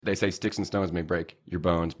They say sticks and stones may break your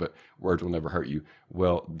bones, but words will never hurt you.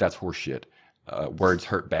 Well, that's horseshit. Words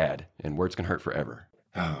hurt bad, and words can hurt forever.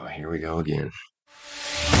 Oh, here we go again.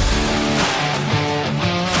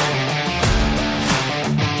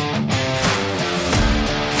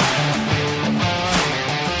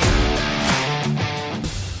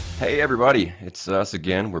 Hey, everybody, it's us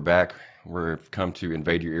again. We're back. We've come to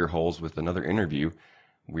invade your ear holes with another interview.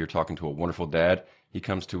 We're talking to a wonderful dad. He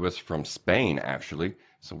comes to us from Spain, actually,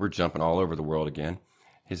 so we're jumping all over the world again.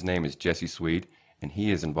 His name is Jesse Swede, and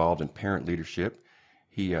he is involved in parent leadership.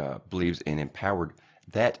 He believes in empowered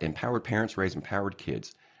parents raise empowered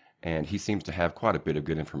kids, and he seems to have quite a bit of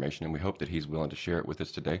good information, and we hope that he's willing to share it with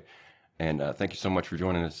us today. And thank you so much for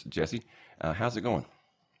joining us, Jesse. How's it going?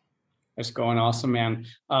 It's going awesome, man.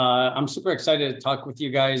 I'm super excited to talk with you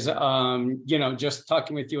guys. Just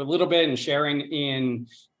talking with you a little bit and sharing in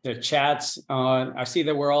the chats. I see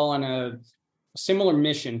that we're all on a similar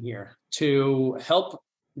mission here to help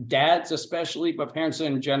dads, especially, but parents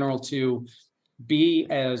in general, to be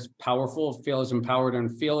as powerful, feel as empowered,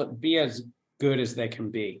 and be as good as they can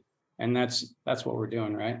be. And that's what we're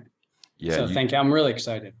doing, right? Yeah. So thank you. I'm really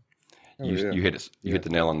excited. You hit the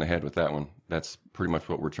nail on the head with that one. That's pretty much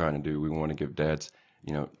what we're trying to do. We want to give dads,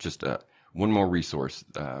 just one more resource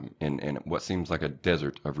in what seems like a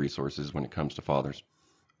desert of resources when it comes to fathers.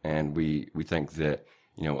 And we think that,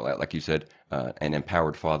 like you said, an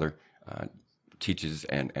empowered father teaches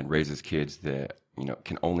and raises kids that,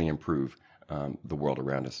 can only improve the world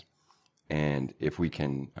around us. And if we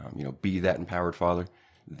can, be that empowered father,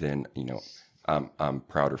 then, I'm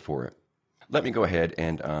prouder for it. Let me go ahead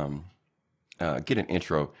and get an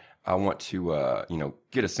intro. I want to,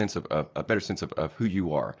 get a better sense of who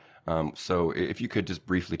you are. So if you could just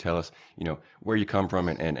briefly tell us, where you come from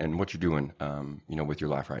and what you're doing, with your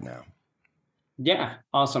life right now. Yeah,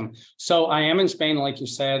 awesome. So I am in Spain, like you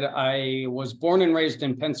said. I was born and raised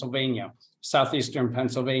in Pennsylvania, southeastern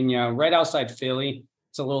Pennsylvania, right outside Philly.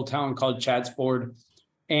 It's a little town called Chadsford.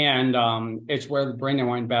 And it's where the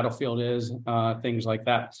Brandywine battlefield is, things like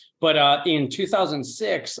that. But in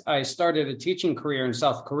 2006, I started a teaching career in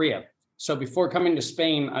South Korea. So before coming to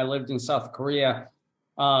Spain, I lived in South Korea,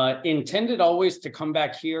 intended always to come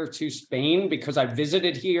back here to Spain because I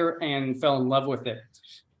visited here and fell in love with it.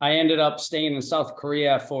 I ended up staying in South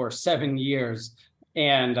Korea for 7 years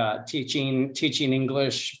and teaching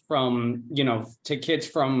English from, to kids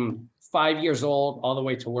from 5 years old all the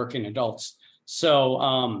way to working adults. So,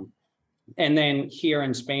 and then here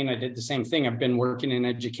in Spain, I did the same thing. I've been working in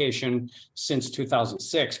education since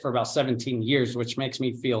 2006 for about 17 years, which makes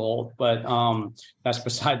me feel old, but that's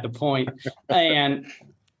beside the point. And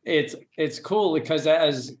it's cool because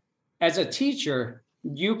as a teacher,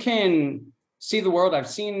 you can see the world. I've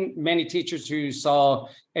seen many teachers who saw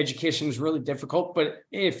education as really difficult, but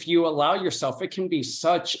if you allow yourself, it can be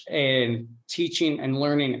such a teaching and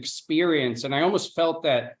learning experience. And I almost felt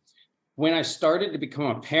that when I started to become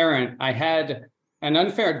a parent, I had an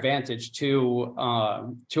unfair advantage to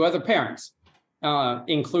other parents,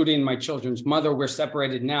 including my children's mother. We're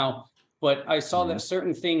separated now, but I saw that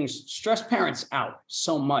certain things stress parents out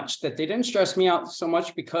so much that they didn't stress me out so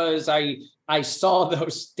much because I saw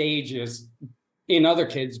those stages in other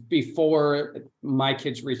kids before my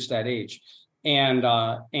kids reached that age.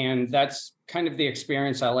 And that's kind of the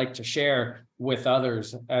experience I like to share with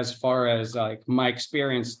others as far as like my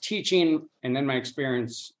experience teaching and then my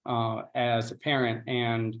experience as a parent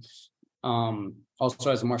and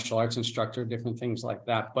also as a martial arts instructor, different things like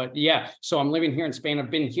that. But yeah, so I'm living here in Spain.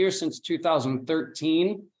 I've been here since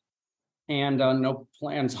 2013 and no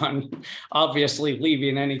plans on obviously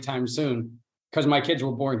leaving anytime soon because my kids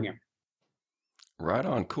were born here. Right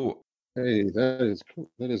on. Cool. Hey, that is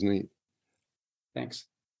cool. That is neat. Thanks.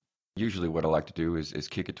 Usually what I like to do is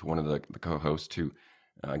kick it to one of the co-hosts to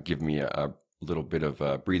give me a little bit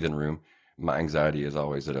of breathing room. My anxiety is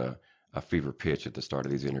always at a fever pitch at the start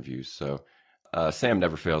of these interviews. So Sam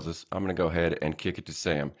never fails us. I'm going to go ahead and kick it to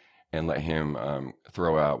Sam and let him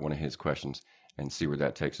throw out one of his questions and see where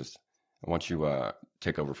that takes us. I want you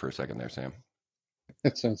take over for a second there, Sam.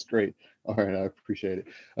 That sounds great. All right, I appreciate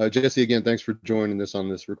it. Jesse, again, thanks for joining us on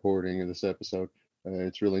this recording of this episode.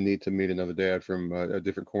 It's really neat to meet another dad from a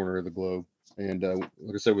different corner of the globe. And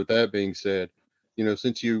like I said, with that being said,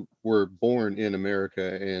 since you were born in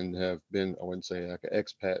America and have been, I wouldn't say like an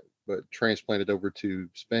expat, but transplanted over to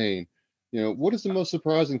Spain, what is the most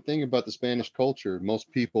surprising thing about the Spanish culture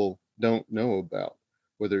most people don't know about,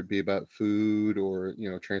 whether it be about food or,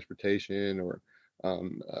 transportation or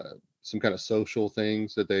some kind of social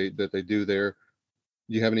things that they do there?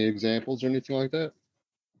 Do you have any examples or anything like that?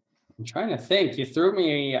 I'm trying to think. You threw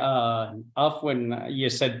me off when you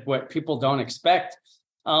said what people don't expect.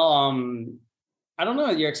 I don't know.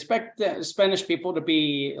 You expect the Spanish people to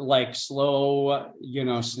be like slow,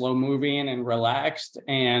 slow moving and relaxed,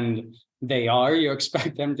 and they are. You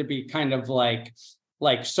expect them to be kind of like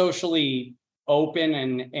socially open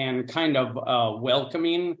and kind of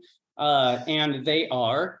welcoming, and they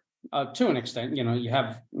are to an extent. You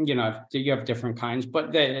have different kinds,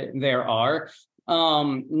 but there are.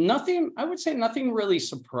 Nothing. I would say nothing really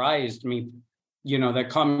surprised me. That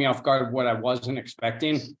caught me off guard. What I wasn't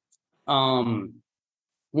expecting.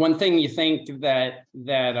 One thing you think that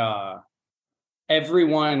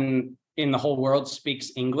everyone in the whole world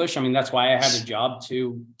speaks English. I mean, that's why I had a job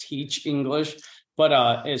to teach English. But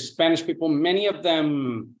as Spanish people, many of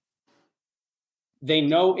them, they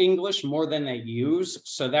know English more than they use.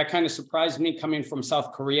 So that kind of surprised me coming from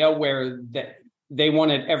South Korea, where they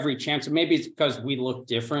wanted every chance. Maybe it's because we look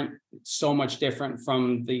different, so much different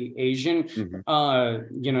from the Asian,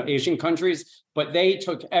 Asian countries, but they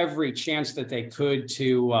took every chance that they could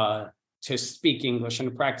to speak English and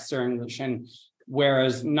to practice their English. And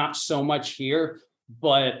whereas not so much here,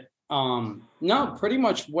 but no, pretty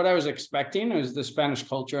much what I was expecting is the Spanish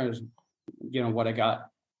culture is, what I got.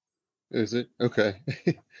 Is it? Okay.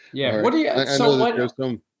 Yeah. Right. What do you, I so know that what, there's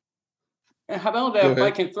some. how about if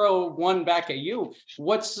I can throw one back at you?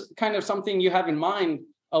 What's kind of something you have in mind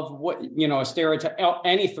of what, a stereotype,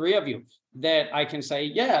 any three of you, that I can say,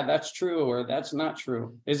 yeah, that's true, or that's not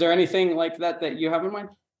true? Is there anything like that you have in mind?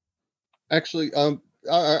 Actually,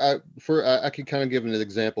 I could kind of give an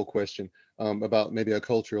example question about maybe a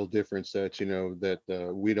cultural difference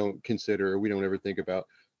that we don't consider or we don't ever think about.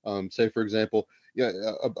 Say, for example,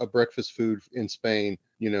 a breakfast food in Spain,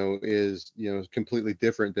 is completely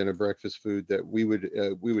different than a breakfast food that we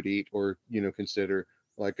would eat or consider.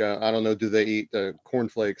 Like I don't know, do they eat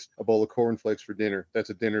cornflakes, a bowl of cornflakes for dinner?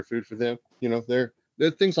 That's a dinner food for them. There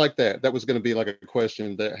are things like that. That was going to be like a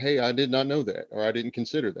question that, hey, I did not know that, or I didn't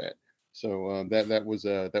consider that. So that was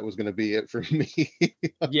going to be it for me.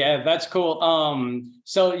 Yeah, that's cool.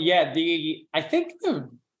 So yeah, I think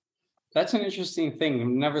that's an interesting thing. I've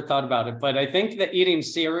never thought about it, but I think that eating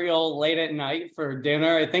cereal late at night for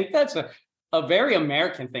dinner, I think that's a very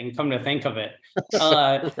American thing, come to think of it.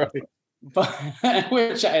 Right. But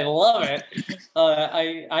which I love it.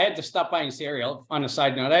 I had to stop buying cereal. On a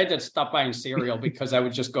side note, I had to stop buying cereal because I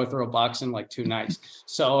would just go through a box in like 2 nights.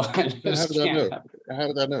 So I just How did I know? How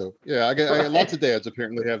did I know? Yeah, I got lots of dads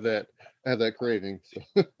apparently have that craving.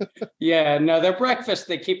 So. Yeah, no, their breakfast,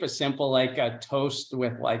 they keep it simple, like a toast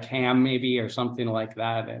with like ham maybe or something like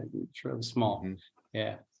that. And it's really small. Mm-hmm.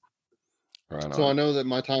 Yeah. Right. So I know that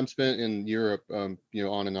my time spent in Europe, on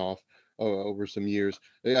and off over some years,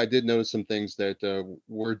 I did notice some things that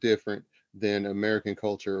were different than American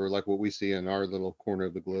culture, or like what we see in our little corner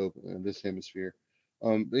of the globe in this hemisphere.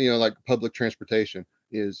 Like public transportation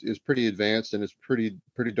is pretty advanced, and it's pretty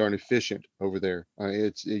darn efficient over there.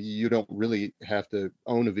 You don't really have to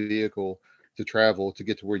own a vehicle to travel to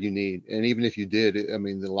get to where you need. And even if you did,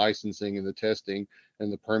 the licensing and the testing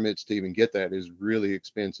and the permits to even get that is really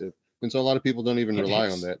expensive. And so a lot of people don't even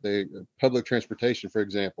rely on that. Public transportation, for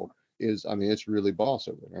example, it's really boss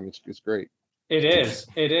over there. It's great. It is.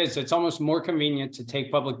 It's almost more convenient to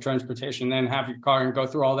take public transportation than have your car and go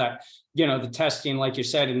through all that, the testing, like you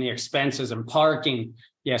said, and the expenses and parking.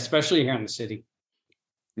 Yeah, especially here in the city.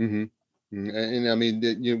 Mm-hmm.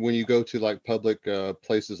 And when you go to like public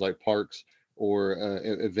places like parks or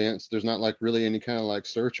events, there's not like really any kind of like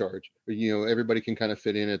surcharge. Everybody can kind of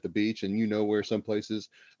fit in at the beach, and where some places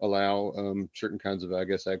allow certain kinds of, I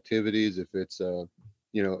guess, activities. If it's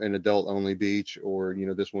an adult only beach, or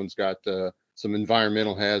this one's got some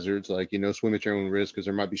environmental hazards, like swim at your own risk because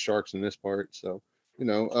there might be sharks in this part. So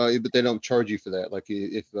but they don't charge you for that. Like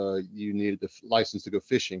if you needed the license to go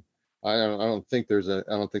fishing, I don't think there's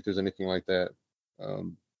anything like that.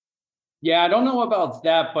 Yeah, I don't know about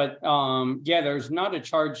that, but yeah, there's not a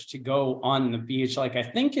charge to go on the beach. Like I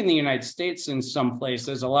think in the United States, in some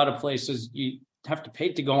places, a lot of places you have to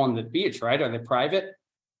pay to go on the beach, right? Are they private?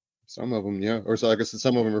 Some of them, yeah. Or so I guess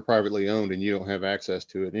some of them are privately owned, and you don't have access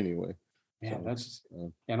to it anyway. Yeah,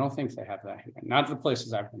 I don't think they have that here. Not the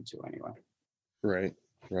places I've been to, anyway. Right.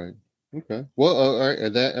 Okay. Well, all right.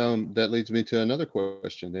 And that leads me to another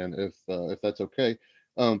question then, if that's okay.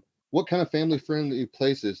 What kind of family-friendly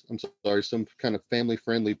places? I'm sorry, some kind of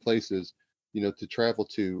family-friendly places, to travel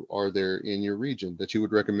to are there in your region that you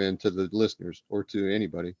would recommend to the listeners or to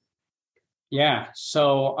anybody? Yeah.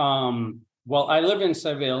 So, well, I live in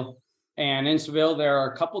Seville. And in Seville, there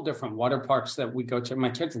are a couple different water parks that we go to. My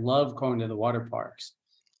kids love going to the water parks.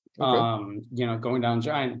 Going down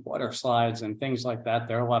giant water slides and things like that.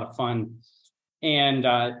 They're a lot of fun. And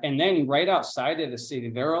then right outside of the city,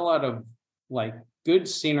 there are a lot of like good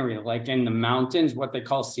scenery, like in the mountains, what they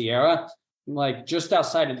call Sierra, like just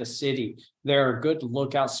outside of the city. There are good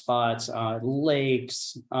lookout spots,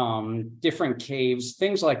 lakes, different caves,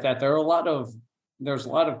 things like that. There's a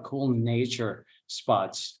lot of cool nature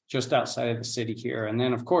spots just outside of the city here. And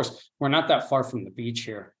then of course, we're not that far from the beach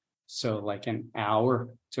here. So like an hour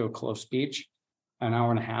to a close beach, an hour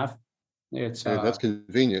and a half. It's that's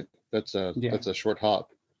convenient. That's a short hop.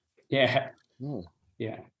 Yeah. Oh.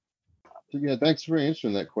 Yeah. Yeah, thanks for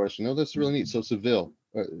answering that question. Oh, that's really neat. So Seville,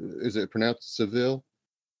 is it pronounced Seville?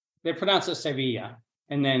 They pronounce it Sevilla,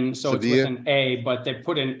 and then so Sevilla? It's with an A, but they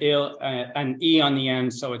put an E on the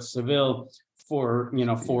end, so it's Seville for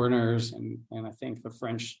foreigners, and I think the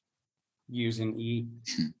French use an E.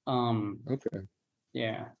 Okay.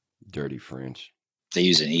 Yeah. Dirty French. They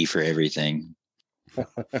use an E for everything.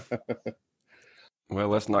 Well,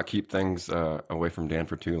 let's not keep things away from Dan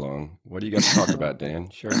for too long. What do you guys talk about, Dan?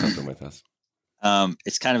 Share something with us.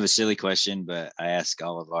 It's kind of a silly question, but I ask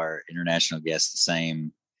all of our international guests the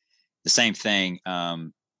same thing.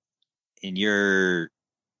 In your,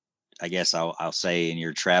 I guess I'll say in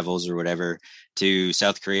your travels or whatever to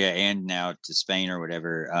South Korea and now to Spain or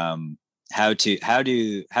whatever, how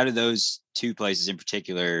do those two places in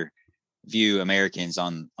particular view Americans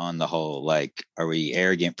on the whole? Like, are we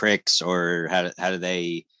arrogant pricks, or how do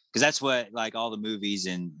they, because that's what like all the movies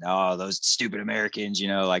and those stupid Americans,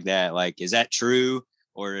 like that, like, is that true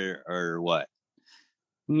or what?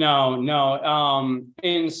 No.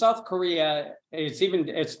 In South Korea,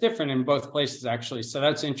 it's different in both places actually. So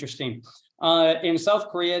that's interesting. In South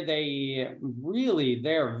Korea, they're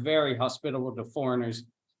very hospitable to foreigners,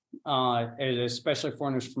 especially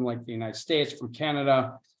foreigners from like the United States, from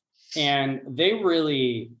Canada. And they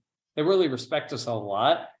really respect us a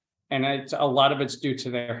lot. And a lot of it's due to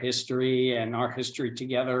their history and our history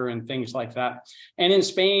together and things like that. And in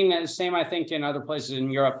Spain, the same, I think, in other places in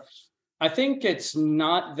Europe, I think it's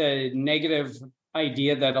not the negative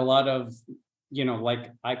idea that a lot of,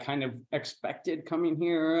 like I kind of expected coming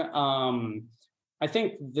here. I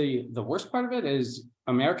think the worst part of it is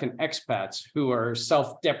American expats who are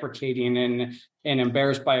self-deprecating and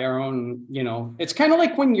embarrassed by our own, it's kind of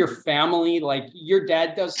like when your family, like your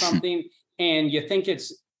dad does something and you think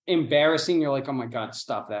it's embarrassing. You're like, oh my God,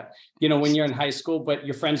 stop that. When you're in high school, but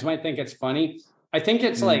your friends might think it's funny. I think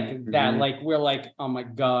it's like that, like, we're like, oh my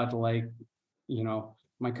God, like,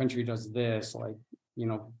 my country does this, like,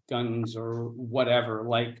 guns or whatever,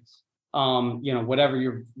 like, whatever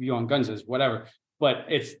your view on guns is, whatever. But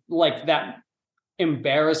it's like that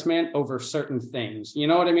embarrassment over certain things. You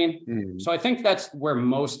know what I mean? So I think that's where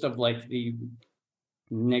most of like the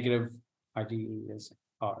negative ideas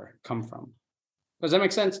come from. Does that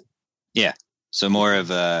make sense? Yeah. So more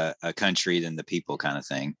of a country than the people kind of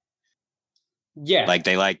thing. Yeah. Like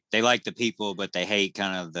they like the people, but they hate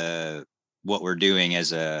kind of what we're doing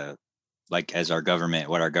as our government,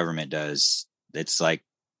 what our government does. It's like,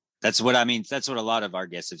 that's what I mean. That's what a lot of our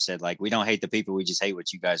guests have said. Like, we don't hate the people. We just hate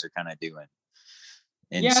what you guys are kind of doing.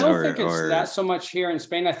 And I don't think it's that so much here in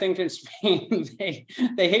Spain. I think in Spain,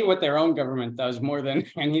 they hate what their own government does more than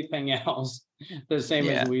anything else. The same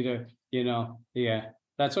as we do, Yeah.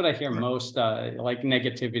 That's what I hear most, like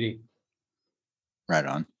negativity. Right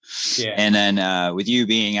on. Yeah. And then with you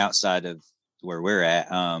being outside of where we're at,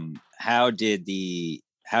 how did the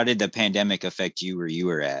pandemic affect you where you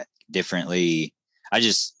were at differently? I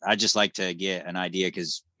just like to get an idea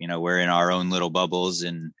because, we're in our own little bubbles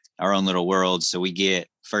and our own little worlds. So we get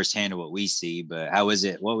firsthand of what we see, but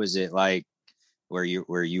what was it like where you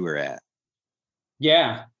were at?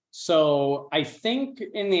 Yeah. So I think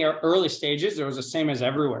in the early stages, it was the same as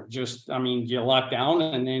everywhere. You lock down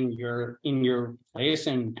and then you're in your place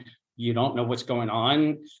and you don't know what's going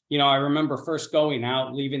on. I remember first going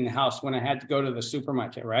out, leaving the house when I had to go to the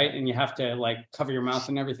supermarket, right? And you have to like cover your mouth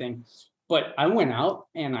and everything. But I went out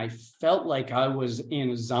and I felt like I was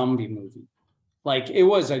in a zombie movie. Like it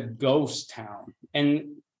was a ghost town.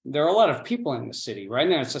 And there are a lot of people in the city, right?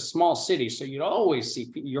 And it's a small city. So you're always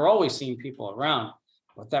seeing people around.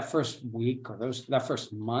 But that first week or that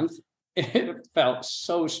first month, it felt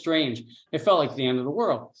so strange. It felt like the end of the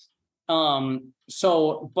world.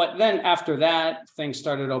 But then after that, things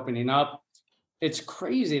started opening up. It's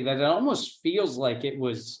crazy that it almost feels like it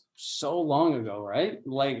was so long ago, right?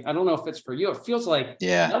 Like, I don't know if it's for you. It feels like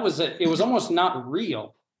it was almost not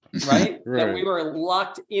real, right? Right. That we were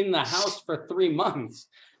locked in the house for 3 months.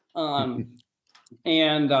 But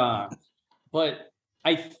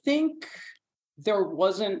I think there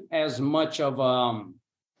wasn't as much of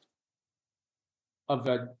of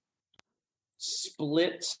a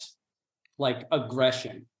split like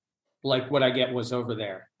aggression like what I get was over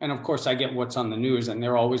there. And of course I get what's on the news, and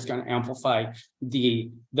they're always going to amplify the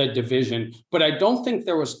division. But I don't think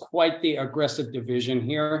there was quite the aggressive division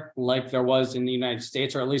here like there was in the United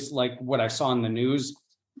States, or at least like what I saw in the news.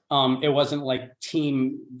 It wasn't like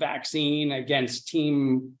team vaccine against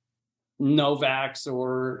team no vax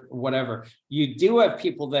or whatever. You do have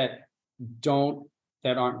people that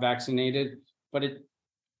aren't vaccinated, but it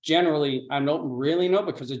generally, I don't really know,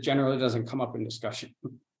 because it generally doesn't come up in discussion.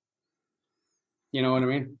 You know what I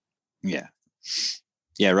mean? Yeah.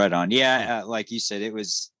 Yeah, right on. Yeah, like you said, it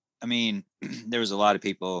was, I mean, there was a lot of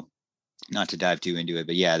people, not to dive too into it,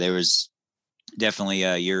 but yeah, there was definitely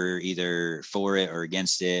you're either for it or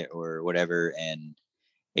against it or whatever. And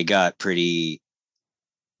it got pretty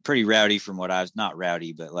rowdy from what I was, not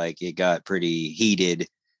rowdy, but like it got pretty heated.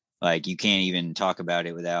 Like you can't even talk about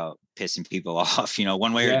it without pissing people off, you know,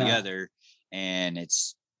 one way or the other. And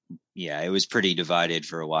it's, yeah, it was pretty divided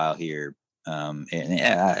for a while here.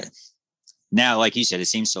 Now, like you said, it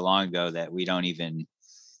seems so long ago that we don't even,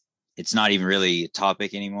 it's not even really a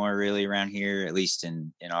topic anymore really around here, at least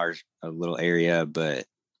in our little area. But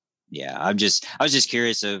yeah, I was just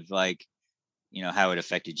curious of like, you know, how it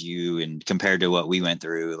affected you and compared to what we went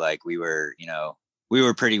through. Like we were, you know,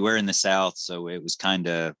 we're in the South, so it was kind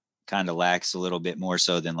of lax a little bit more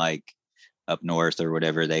so than like up north or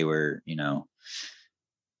whatever. They were, you know,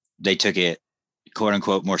 they took it quote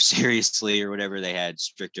unquote more seriously or whatever. They had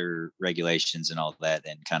stricter regulations and all that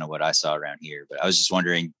than kind of what I saw around here. But I was just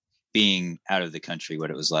wondering, being out of the country, what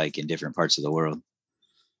it was like in different parts of the world.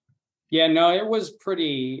 Yeah, no, it was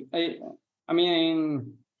pretty, I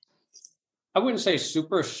mean, I wouldn't say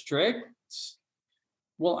super strict.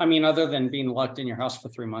 Well, I mean, other than being locked in your house for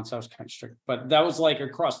 3 months, that was kind of strict, but that was like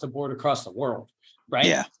across the board, across the world. Right.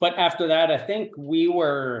 Yeah. But after that, I think we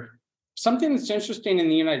were, something that's interesting in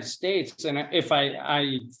the United States, and if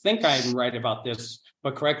I think I'm right about this,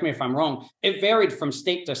 but correct me if I'm wrong, it varied from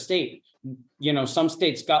state to state. You know, some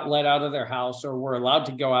states got let out of their house or were allowed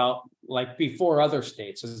to go out like before other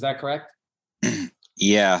states. Is that correct?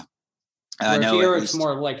 Yeah. No, here it's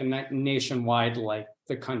more like a nationwide, like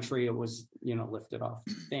the country, it was, you know, lifted off,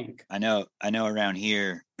 I think. I know around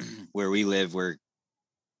here where we live, we're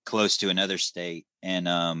close to another state, and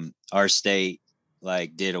our state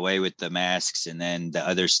like did away with the masks, and then the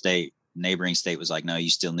other state, neighboring state, was like, no,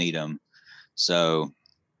 you still need them. So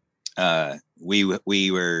we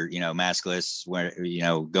were, you know, maskless, where, you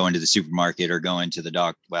know, going to the supermarket or going to the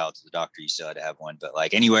doctor. Well, to the doctor you still had to have one, but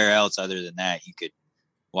like anywhere else other than that, you could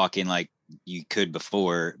walk in like you could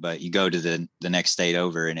before, but you go to the next state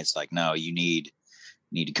over and it's like, no, you need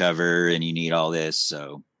to cover and you need all this.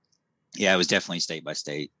 So yeah, it was definitely state by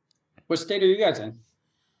state. What state are you guys in?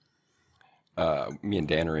 Me and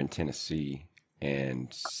Dan are in Tennessee,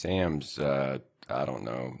 and Sam's, I don't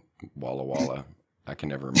know, Walla Walla. I can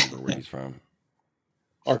never remember where he's from.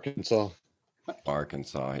 Arkansas.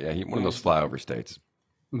 Yeah, one of those flyover states.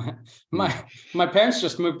 My parents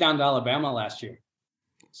just moved down to Alabama last year.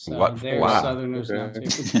 So what? They're Wow. Southerners now too.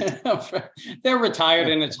 They're retired,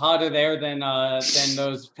 and it's hotter there than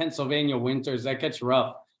those Pennsylvania winters. That gets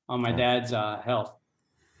rough on my dad's health.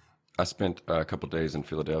 I spent a couple of days in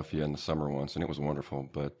Philadelphia in the summer once, and it was wonderful.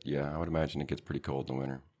 But yeah, I would imagine it gets pretty cold in the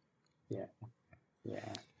winter. Yeah.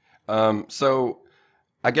 So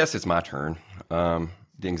I guess it's my turn. The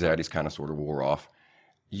anxiety's kind of sort of wore off.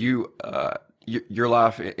 Your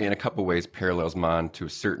life in a couple of ways parallels mine to a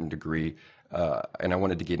certain degree. And I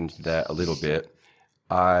wanted to get into that a little bit.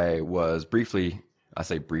 I was briefly,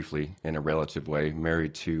 in a relative way,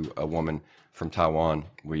 married to a woman from Taiwan.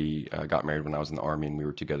 We got married when I was in the Army, and we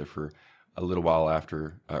were together for a little while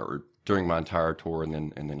after, or during my entire tour, and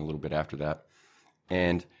then a little bit after that.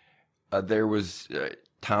 And there was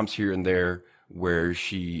times here and there where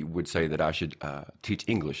she would say that I should teach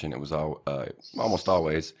English, and it was almost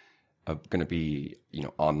always going to be, you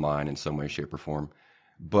know, online in some way, shape, or form.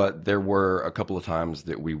 But there were a couple of times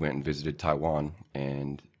that we went and visited Taiwan,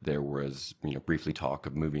 and there was, you know, briefly talk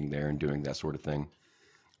of moving there and doing that sort of thing.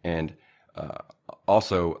 And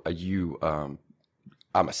also, I'm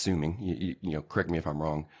assuming, you know, correct me if I'm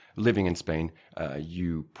wrong, living in Spain,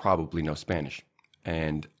 you probably know Spanish.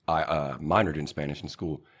 And I minored in Spanish in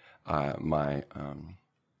school. One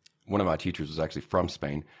of my teachers was actually from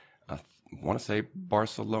Spain. I want to say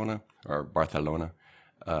Barcelona,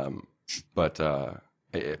 but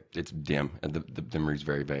it's dim, and the memory is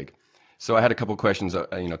very vague. So I had a couple of questions,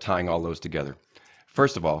 you know, tying all those together.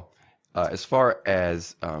 First of all, as far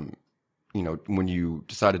as you know, when you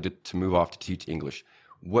decided to move off to teach English,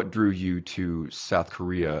 what drew you to South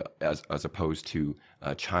Korea as opposed to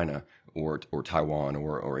China or Taiwan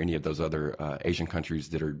or any of those other Asian countries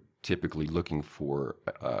that are typically looking for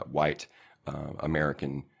white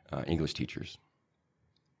American English teachers?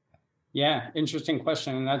 Yeah, interesting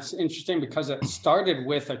question. And that's interesting because it started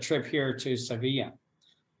with a trip here to Sevilla.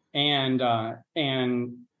 And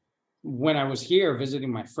when I was here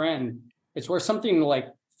visiting my friend, it's where something like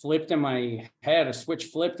flipped in my head, a switch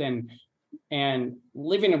flipped, and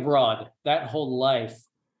living abroad that whole life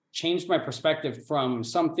changed my perspective from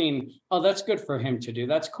something, oh, that's good for him to do.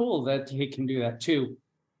 That's cool that he can do that too.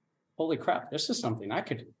 Holy crap, this is something I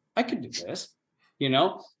could do. I could do this,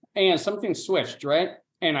 and something switched, right?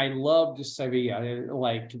 And I loved Sevilla,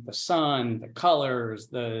 like the sun, the colors,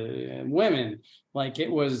 the women, like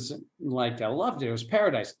it was like, I loved it. It was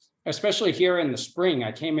paradise, especially here in the spring.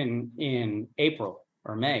 I came in April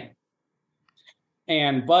or May.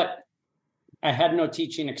 But I had no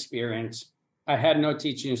teaching experience. I had no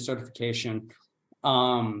teaching certification.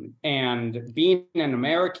 And being an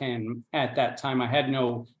American at that time, I had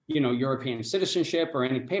no, European citizenship or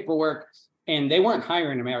any paperwork. And they weren't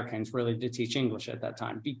hiring Americans really to teach English at that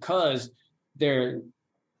time because they're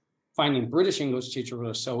finding British English teachers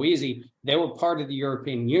was so easy. They were part of the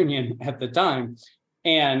European Union at the time.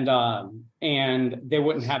 And they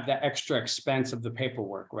wouldn't have that extra expense of the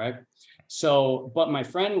paperwork, right? So, but my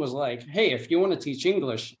friend was like, hey, if you want to teach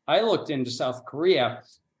English, I looked into South Korea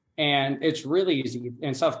and it's really easy.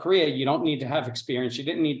 In South Korea, you don't need to have experience. You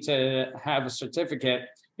didn't need to have a certificate.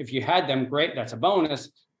 If you had them, great, that's a bonus.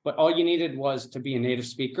 But all you needed was to be a native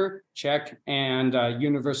speaker, check, and a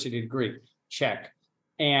university degree, check.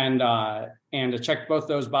 And to check both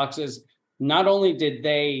those boxes, not only did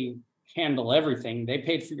they handle everything, they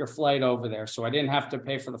paid for your flight over there. So I didn't have to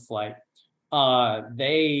pay for the flight.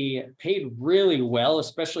 They paid really well,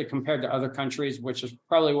 especially compared to other countries, which is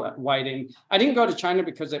probably why I didn't go to China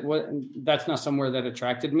because that's not somewhere that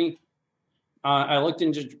attracted me. I looked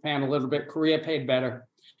into Japan a little bit. Korea paid better.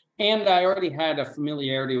 And I already had a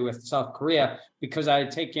familiarity with South Korea because I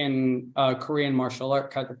had taken a Korean martial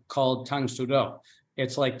art called Tang Soo Do.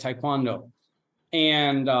 It's like Taekwondo.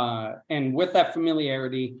 And with that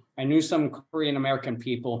familiarity, I knew some Korean American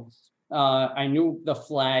people. I knew the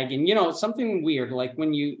flag, and it's something weird. Like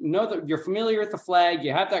when you know that you're familiar with the flag,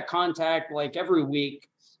 you have that contact like every week.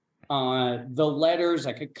 The letters,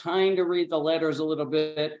 I could kind of read the letters a little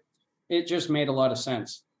bit. It just made a lot of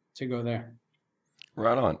sense to go there.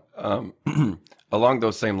 Right on. Along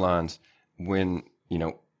those same lines, when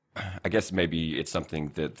I guess maybe it's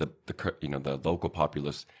something that the local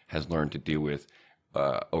populace has learned to deal with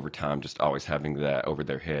over time, just always having that over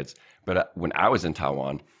their heads. But when I was in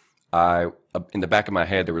Taiwan, in the back of my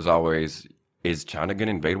head there was always, is China going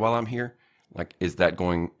to invade while I'm here? Like, is that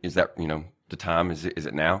the time? Is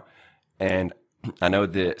it now? And I know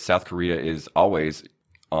that South Korea is always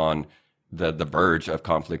on the verge of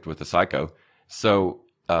conflict with the psycho. So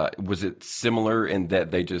was it similar in that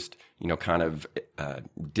they just, kind of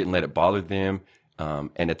didn't let it bother them?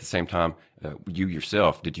 And at the same time, you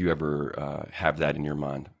yourself, did you ever have that in your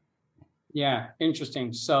mind? Yeah,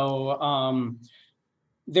 interesting. So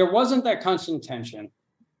there wasn't that constant tension.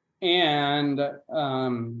 And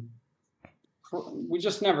we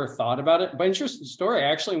just never thought about it. But interesting story, I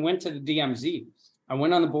actually went to the DMZ. I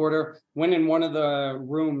went on the border, went in one of the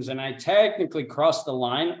rooms, and I technically crossed the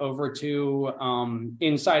line over to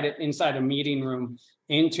inside a meeting room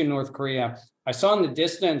into North Korea. I saw in the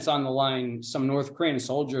distance on the line some North Korean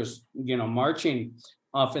soldiers, marching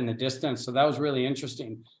off in the distance. So that was really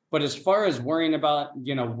interesting. But as far as worrying about,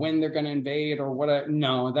 when they're going to invade or what,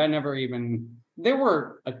 no, that never even. There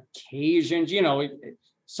were occasions,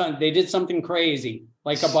 they did something crazy,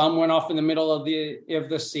 like a bomb went off in the middle of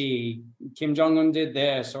the sea. Kim Jong-un did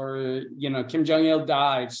this, or Kim Jong-il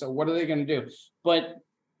died. So what are they going to do? But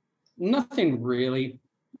nothing really.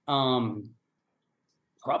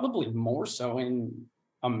 Probably more so in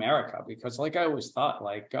America, because like I always thought,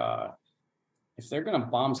 like if they're going to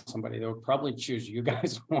bomb somebody, they would probably choose you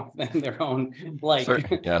guys more than their own. Like,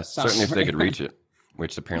 certainly if they could reach it,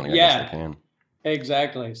 which apparently I guess they can.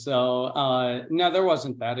 Exactly. So no, there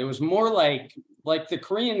wasn't that. It was more like the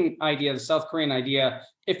Korean idea, the South Korean idea.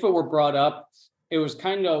 If it were brought up, it was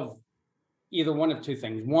kind of either one of two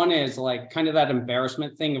things. One is like kind of that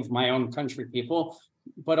embarrassment thing of my own country people,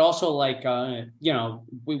 but also like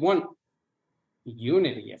we want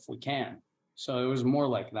unity if we can. So it was more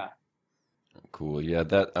like that. Cool. Yeah,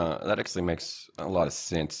 that actually makes a lot of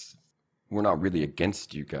sense. We're not really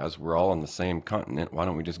against you guys. We're all on the same continent. Why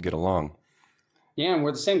don't we just get along? Yeah, and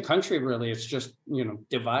we're the same country, really. It's just,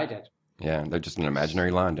 divided. Yeah, they're just an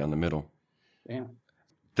imaginary line down the middle. Yeah.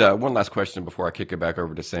 The one last question before I kick it back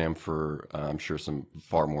over to Sam for, I'm sure, some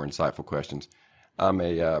far more insightful questions. I'm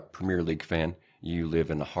a Premier League fan. You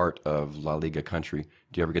live in the heart of La Liga country.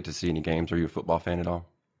 Do you ever get to see any games? Are you a football fan at all?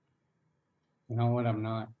 You know what? I'm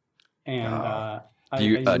not. And Oh. I Do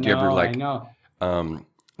you ever know, I like, know.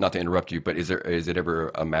 not to interrupt you, but is it ever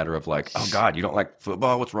a matter of like, oh God, you don't like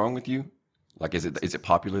football? What's wrong with you? Like, is it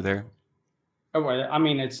popular there? Oh, well, I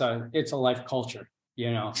mean, it's a life culture,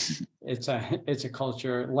 you know. It's a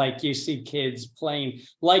culture. Like you see kids playing,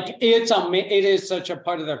 like it is such a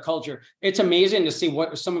part of their culture. It's amazing to see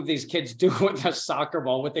what some of these kids do with a soccer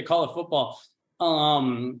ball, what they call a football.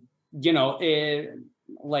 You know,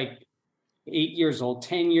 like 8 years old,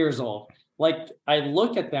 10 years old. Like I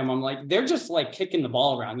look at them, I'm like, they're just like kicking the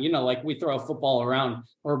ball around, you know, like we throw a football around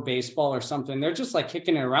or baseball or something. They're just like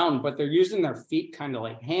kicking it around, but they're using their feet kind of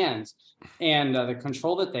like hands and the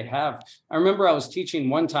control that they have. I remember I was teaching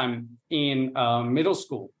one time in middle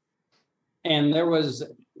school, and there was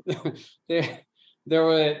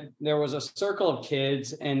there there was a circle of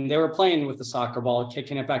kids, and they were playing with the soccer ball,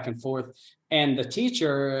 kicking it back and forth. And the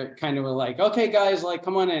teacher kind of were like, okay, guys, like,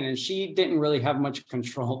 come on in. And she didn't really have much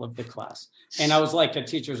control of the class. And I was like a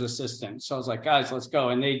teacher's assistant. So I was like, guys, let's go.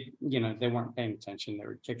 And they, you know, they weren't paying attention. They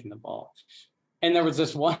were kicking the ball. And there was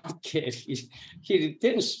this one kid, he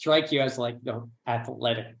didn't strike you as like the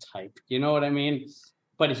athletic type. You know what I mean?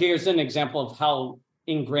 But here's an example of how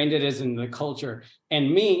ingrained it is in the culture.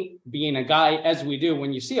 And me being a guy, as we do,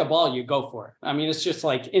 when you see a ball, you go for it. I mean, it's just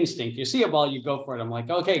like instinct. You see a ball, you go for it. I'm like,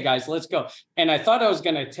 okay, guys, let's go. And I thought I was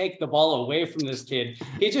going to take the ball away from this kid.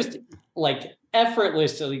 He just like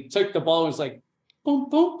effortlessly took the ball and was like, boom,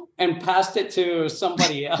 boom, and passed it to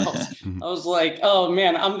somebody else. I was like, oh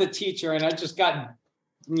man, I'm the teacher. And I just got,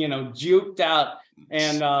 you know, juked out.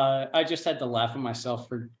 And I just had to laugh at myself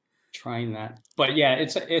for trying that. But yeah,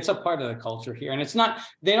 it's a part of the culture here. And it's not,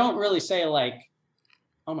 they don't really say like,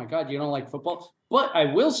 oh my God, you don't like football. But I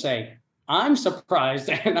will say, I'm surprised,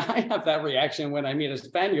 and I have that reaction when I meet a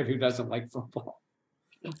Spaniard who doesn't like football,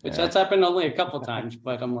 which that's happened only a couple of times.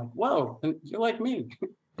 But I'm like, whoa, you're like me.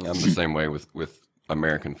 I'm the same way with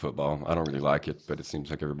American football. I don't really like it, but it seems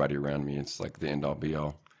like everybody around me, it's like the end all be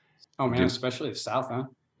all. Oh man, especially the South, huh?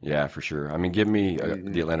 Yeah, for sure. I mean, give me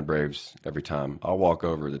the Atlanta Braves every time. I'll walk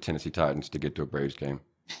over the Tennessee Titans to get to a Braves game.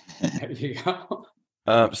 There you go.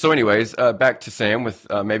 So anyways, back to Sam with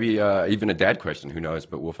maybe even a dad question. Who knows?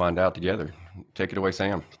 But we'll find out together. Take it away,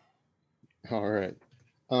 Sam. All right.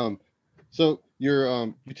 So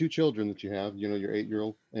your two children that you have, you know, your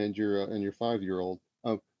 8-year-old and your 5-year-old,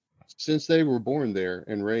 since they were born there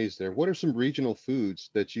and raised there, what are some regional foods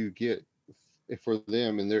that you get for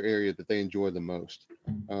them in their area that they enjoy the most?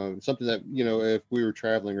 Something that, you know, if we were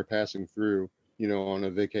traveling or passing through, you know, on a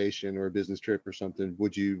vacation or a business trip or something,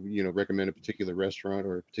 would you, you know, recommend a particular restaurant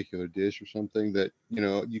or a particular dish or something that, you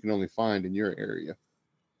know, you can only find in your area?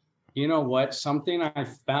 You know what? Something I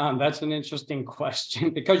found, that's an interesting question,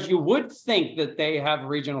 because you would think that they have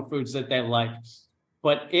regional foods that they like,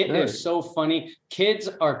 but it is so funny. Kids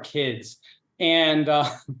are kids. And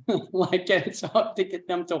like it's hard to get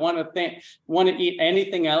them to want to eat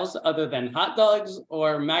anything else other than hot dogs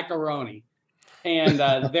or macaroni. And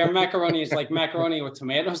their macaroni is like macaroni with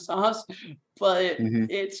tomato sauce. But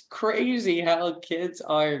it's crazy how kids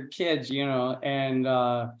are kids, you know, and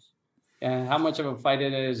how much of a fight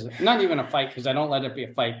it is. Not even a fight, because I don't let it be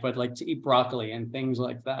a fight, but like to eat broccoli and things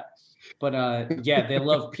like that. But yeah, they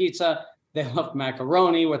love pizza. They love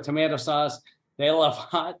macaroni with tomato sauce. They love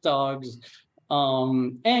hot dogs.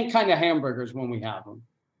 And kind of hamburgers when we have them.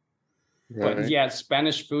 Right. But yeah,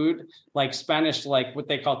 Spanish food, like Spanish, like what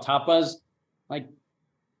they call tapas, like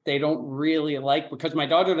they don't really like, because my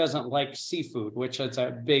daughter doesn't like seafood, which is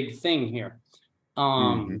a big thing here.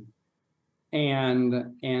 And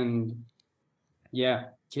yeah,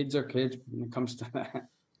 kids are kids when it comes to that.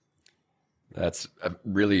 That's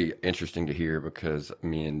really interesting to hear, because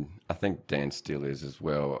I think Dan still is as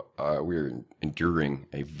well. We're enduring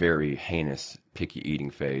a very heinous picky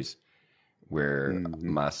eating phase where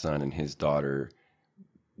my son and his daughter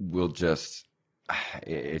will just,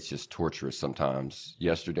 it's just torturous sometimes.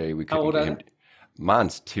 Yesterday we couldn't get him.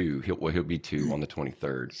 Mine's 2. He'll be 2 on the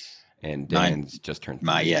 23rd, and Dan's just turned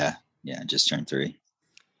 3. Yeah, just turned 3.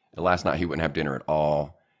 And last night he wouldn't have dinner at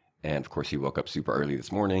all. And of course, he woke up super early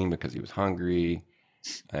this morning because he was hungry.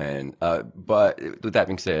 And but with that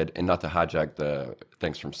being said, and not to hijack the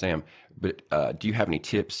thanks from Sam, but do you have any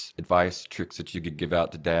tips, advice, tricks that you could give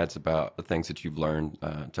out to dads about the things that you've learned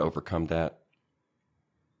to overcome that?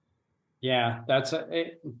 Yeah,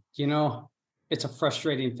 you know, it's a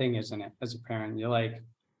frustrating thing, isn't it? As a parent, you're like,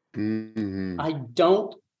 I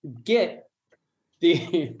don't get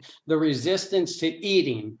the resistance to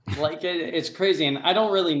eating, like it's crazy. And I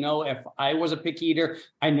don't really know if I was a picky eater.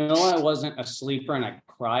 I know I wasn't a sleeper, and I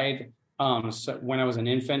cried so when I was an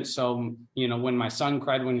infant. So, when my son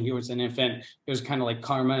cried when he was an infant, it was kind of like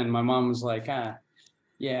karma. And my mom was like,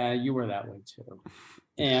 yeah, you were that way too.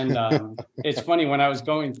 And it's funny, when I was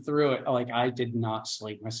going through it, like, I did not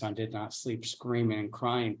sleep. My son did not sleep, screaming and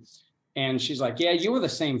crying. And she's like, yeah, you were the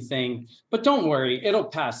same thing, but don't worry, it'll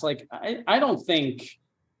pass. Like, I don't think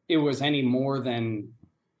it was any more than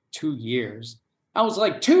 2 years. I was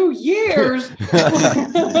like, 2 years? 2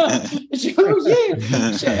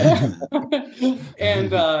 years. And,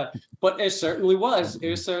 but it certainly was.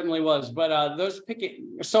 It certainly was. But those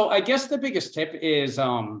picking. So I guess the biggest tip is,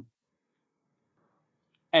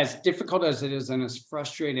 as difficult as it is and as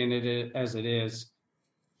frustrating as it is,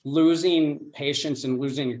 losing patience and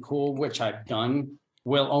losing your cool, which I've done,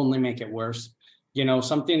 will only make it worse.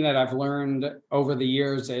 Something that I've learned over the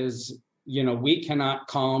years is, we cannot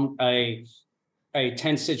calm a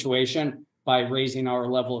tense situation by raising our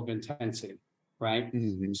level of intensity, right?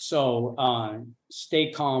 Mhm. So stay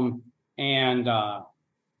calm and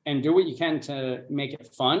do what you can to make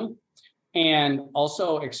it fun, and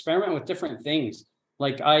also experiment with different things.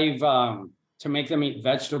 Like, to make them eat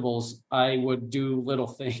vegetables, I would do little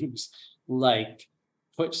things like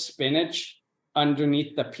put spinach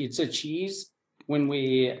underneath the pizza cheese when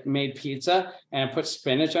we made pizza, and I put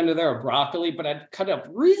spinach under there, or broccoli, but I'd cut up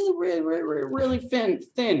really, really, really, really, really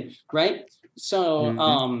thin, right? So,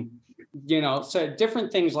 so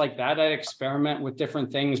different things like that. I'd experiment with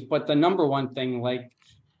different things, but the number one thing, like,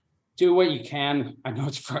 do what you can. I know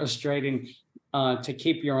it's frustrating to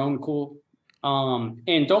keep your own cool.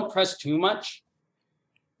 And don't press too much,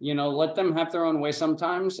 let them have their own way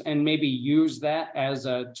sometimes, and maybe use that as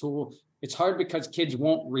a tool. It's hard because kids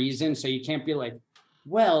won't reason. So you can't be like,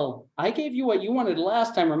 well, I gave you what you wanted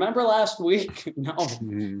last time. Remember last week? No,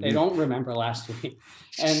 they don't remember last week.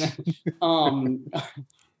 And,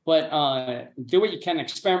 but do what you can,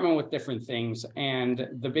 experiment with different things. And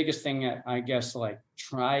the biggest thing, I guess, like,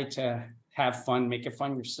 try to have fun, make it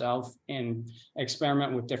fun yourself, and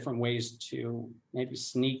experiment with different ways to maybe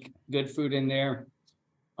sneak good food in there,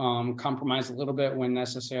 compromise a little bit when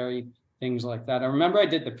necessary, things like that. I remember I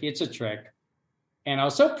did the pizza trick, and I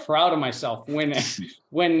was so proud of myself when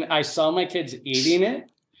I saw my kids eating it,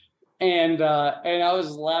 and I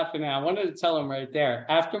was laughing. And I wanted to tell them right there,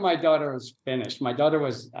 after my daughter was finished. My daughter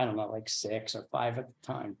was, I don't know, like 6 or 5 at the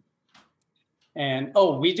time. And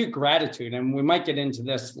we do gratitude, and we might get into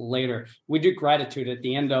this later. We do gratitude at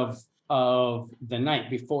the end of the night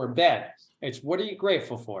before bed. It's, what are you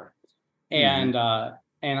grateful for? And I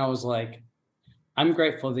was like, I'm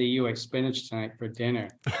grateful that you ate spinach tonight for dinner.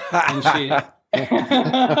 And she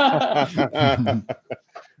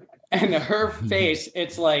and her face,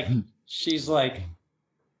 it's like, she's like,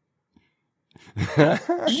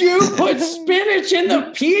 you put spinach in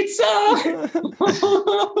the pizza?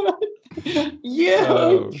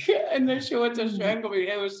 And then she went to strangle me.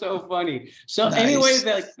 It was so funny. So nice. Anyway,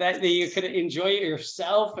 that you could enjoy it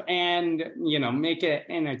yourself and make it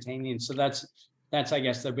entertaining. So that's I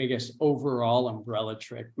guess the biggest overall umbrella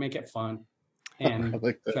trick. Make it fun and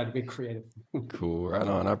try to be creative. Cool, right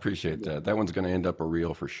on. I appreciate that. That one's going to end up a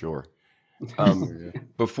reel for sure.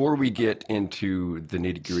 Before we get into the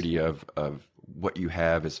nitty gritty of what you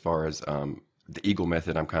have as far as the Eagle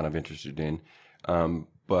method, I'm kind of interested in.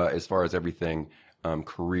 But as far as everything,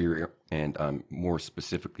 career and more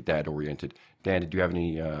specifically dad oriented, Dan, did you have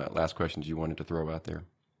any last questions you wanted to throw out there?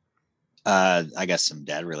 I got some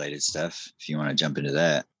dad related stuff if you want to jump into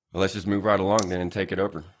that. Well, let's just move right along then and take it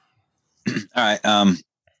over. All right. I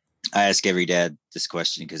ask every dad this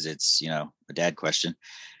question because it's, a dad question.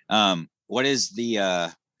 What is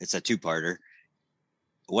it's a 2-parter.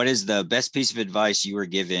 What is the best piece of advice you were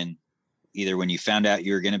given either when you found out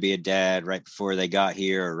you were going to be a dad, right before they got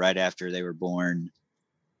here, or right after they were born?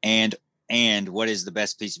 And what is the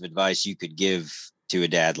best piece of advice you could give to a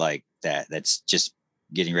dad like that, that's just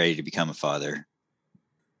getting ready to become a father?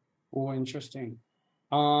 Oh, interesting.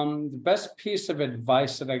 The best piece of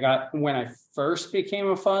advice that I got when I first became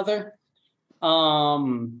a father, you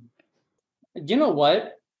know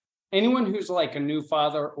what? Anyone who's like a new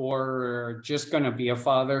father or just going to be a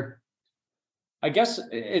father, I guess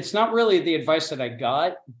it's not really the advice that I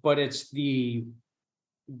got, but it's the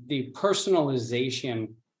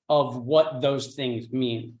personalization of what those things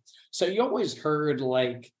mean. So you always heard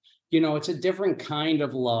like, it's a different kind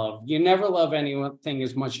of love. You never love anything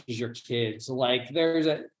as much as your kids. Like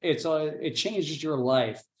it changes your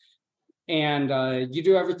life, and you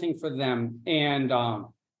do everything for them. And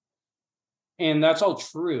that's all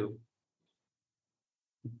true.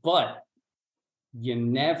 but you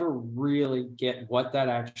never really get what that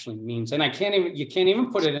actually means. And you can't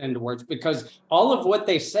even put it into words, because all of what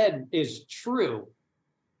they said is true,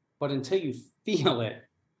 but until you feel it,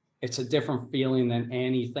 it's a different feeling than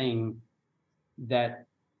anything that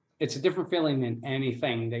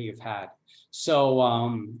you've had. So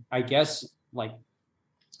I guess, like,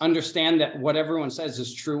 understand that what everyone says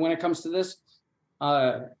is true when it comes to this,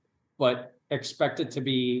 but expect it to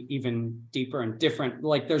be even deeper and different.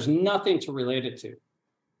 Like, there's nothing to relate it to.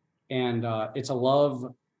 And it's a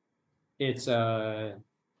love. It's I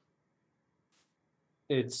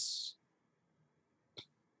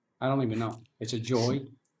don't even know. It's a joy.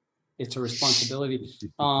 It's a responsibility.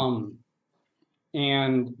 But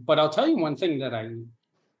I'll tell you one thing that I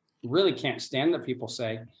really can't stand that people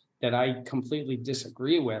say, that I completely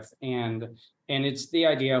disagree with. And it's the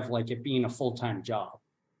idea of, like, it being a full-time job.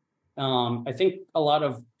 I think a lot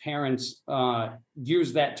of parents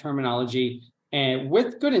use that terminology and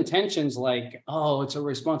with good intentions, like, oh, it's a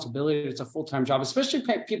responsibility, it's a full-time job, especially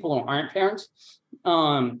people who aren't parents.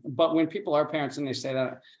 But when people are parents and they say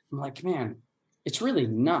that, I'm like, man, it's really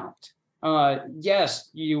not. Yes,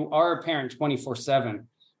 you are a parent 24/7,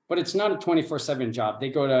 but it's not a 24/7 job. They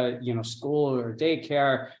go to, school or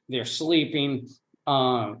daycare, they're sleeping,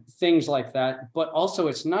 things like that. But also,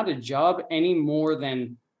 it's not a job any more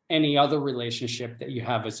than any other relationship that you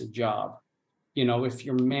have as a job. If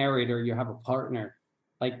you're married or you have a partner,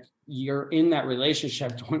 like, you're in that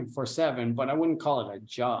relationship 24/7, but I wouldn't call it a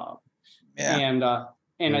job. Yeah.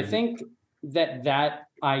 And I think that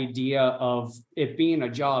idea of it being a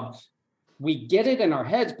job, we get it in our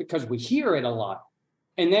heads because we hear it a lot,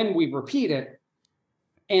 and then we repeat it,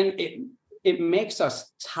 and it makes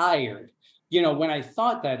us tired. When I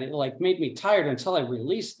thought that, it, like, made me tired until I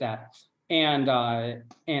released that. And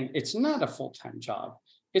it's not a full-time job.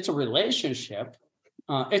 It's a relationship.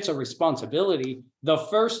 It's a responsibility. The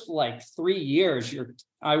first, like, 3 years,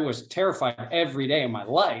 I was terrified every day of my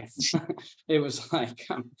life. It was like,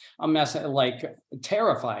 I'm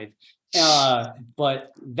terrified.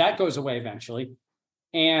 But that goes away eventually.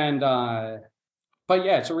 And but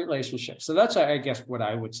yeah, it's a relationship. So that's, I guess, what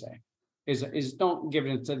I would say is don't give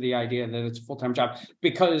it to the idea that it's a full-time job,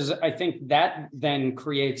 because I think that then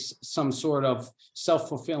creates some sort of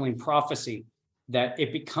self-fulfilling prophecy that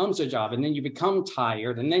it becomes a job, and then you become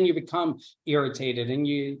tired, and then you become irritated, and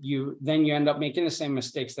you end up making the same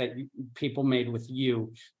mistakes that people made with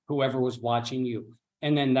you, whoever was watching you.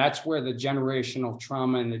 And then that's where the generational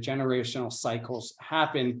trauma and the generational cycles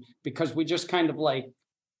happen, because we just kind of, like,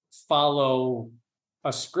 follow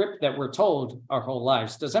a script that we're told our whole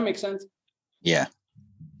lives. Does that make sense? Yeah.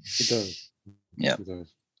 It does. Yeah. It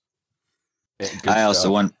does. I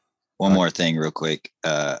also one more thing real quick.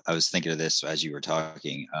 I was thinking of this as you were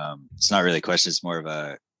talking. It's not really a question. It's more of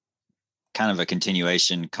a kind of a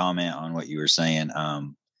continuation comment on what you were saying. I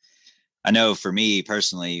know for me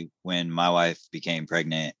personally, when my wife became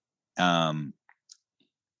pregnant,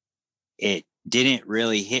 it didn't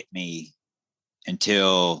really hit me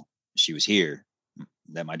until she was here,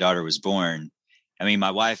 that my daughter was born. I mean,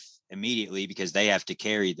 my wife immediately, because they have to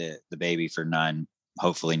carry the baby for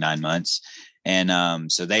hopefully 9 months.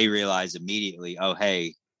 And so they realized immediately, oh,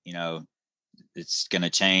 hey, it's going to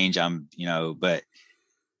change. But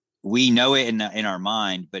we know it in our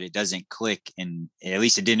mind, but it doesn't click. And at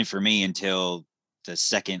least it didn't for me until the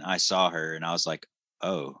second I saw her. And I was like,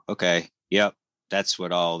 oh, okay. Yep. That's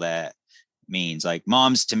what all that means. Like,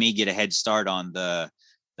 moms to me get a head start on the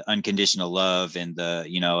unconditional love and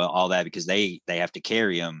all that, because they have to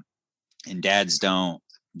carry them, and dads don't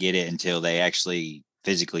get it until they actually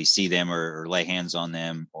physically see them or lay hands on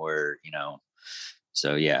them, or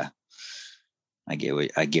so yeah, I get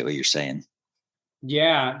what you're saying.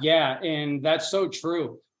 Yeah, and that's so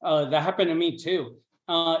true. That happened to me too.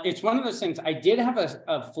 It's one of those things. I did have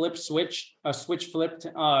a switch flipped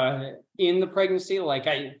in the pregnancy. Like,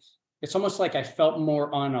 it's almost like I felt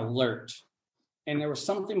more on alert, and there was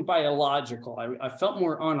something biological. I felt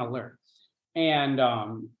more on alert, and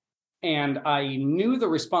I knew the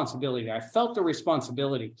responsibility. I felt the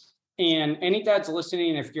responsibility. And any dads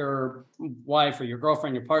listening, if your wife or your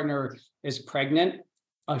girlfriend, your partner is pregnant,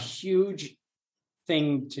 a huge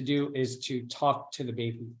thing to do is to talk to the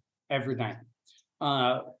baby every night.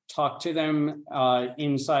 Talk to them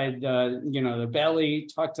inside the belly,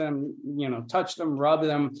 talk to them, touch them, rub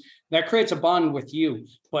them. That creates a bond with you.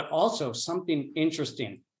 But also something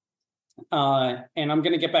interesting. And I'm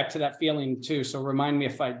going to get back to that feeling too, so remind me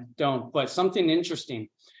if I don't. But something interesting,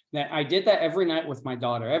 that I did that every night with my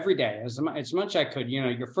daughter, every day, as much I could.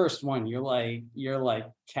 Your first one, you're like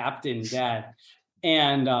Captain Dad,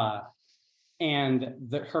 and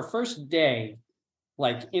And her first day,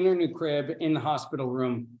 like in her new crib in the hospital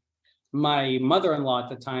room, my mother-in-law at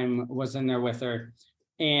the time was in there with her.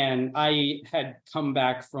 And I had come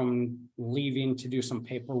back from leaving to do some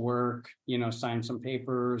paperwork, sign some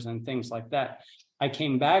papers and things like that. I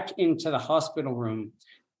came back into the hospital room,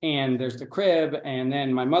 and there's the crib, and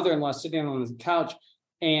then my mother-in-law sitting on the couch,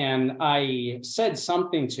 and I said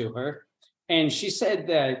something to her. And she said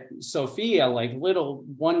that Sophia, like little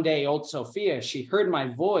 1-day-old Sophia, she heard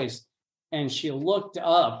my voice and she looked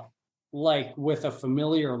up like with a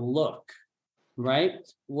familiar look, right?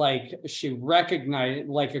 Like she recognized,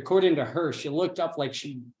 like according to her, she looked up like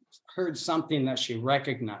she heard something that she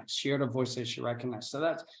recognized. She heard a voice that she recognized. So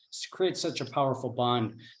that creates such a powerful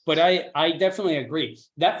bond. But I definitely agree.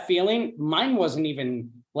 That feeling, mine wasn't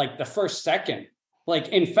even like the first second. Like,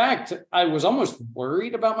 in fact, I was almost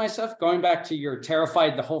worried about myself. Going back to you're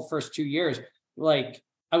terrified the whole first 2 years, like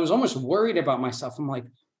I was almost worried about myself. I'm like,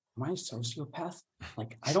 am I a sociopath?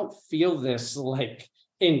 Like, I don't feel this like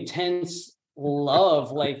intense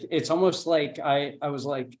love. Like, it's almost like I was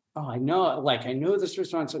like, oh, I know this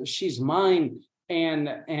response. She's mine. And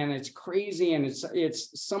it's crazy. And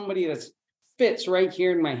it's somebody that fits right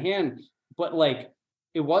here in my hand. But like,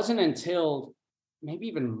 it wasn't until maybe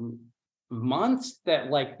even months that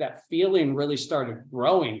like that feeling really started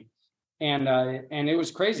growing. And it was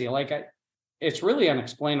crazy. Like it's really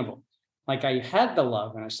unexplainable. Like I had the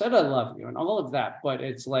love and I said, I love you and all of that, but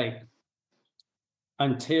it's like,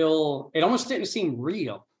 until it almost didn't seem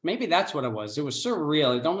real. Maybe that's what it was. It was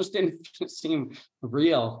surreal. It almost didn't seem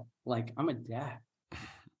real. Like I'm a dad.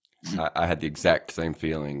 I had the exact same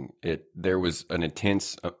feeling. There was an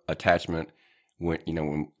intense attachment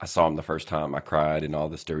when I saw him the first time. I cried and all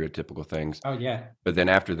the stereotypical things. Oh yeah. But then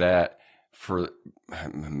after that, for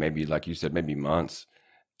maybe, like you said, maybe months,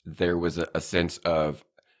 there was a sense of,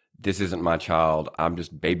 this isn't my child. I'm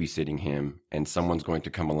just babysitting him, and someone's going to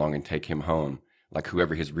come along and take him home, like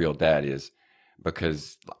whoever his real dad is,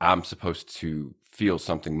 because I'm supposed to feel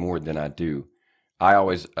something more than I do. I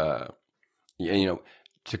always, to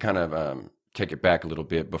kind of take it back a little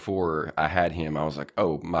bit, before I had him, I was like,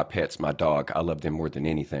 oh, my pet's my dog. I love them more than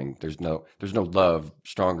anything. There's no love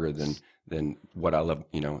stronger than what I love,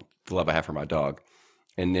 the love I have for my dog.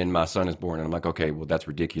 And then my son is born, and I'm like, okay, well, that's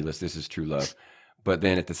ridiculous. This is true love. But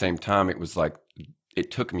then at the same time, it was like,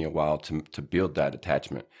 it took me a while to build that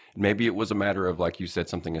attachment. Maybe it was a matter of, like you said,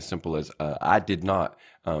 something as simple as I did not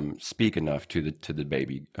speak enough to the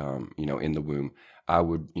baby, in the womb. I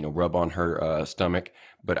would, rub on her stomach,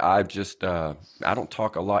 but I don't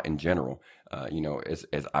talk a lot in general. As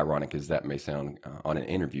ironic as that may sound on an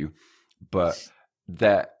interview, but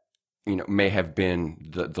that may have been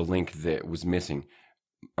the link that was missing,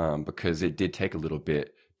 because it did take a little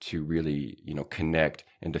bit to really, connect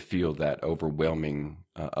and to feel that overwhelming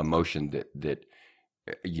emotion that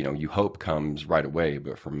you hope comes right away.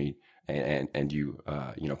 But for me and you,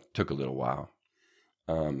 took a little while.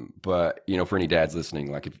 But for any dads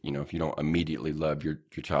listening, like if you don't immediately love your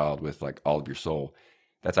child with like all of your soul,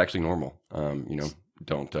 that's actually normal.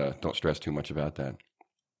 Don't stress too much about that.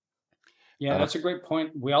 Yeah, that's a great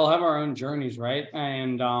point. We all have our own journeys, right?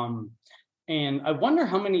 And I wonder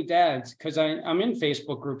how many dads, because I'm in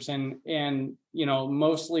Facebook groups and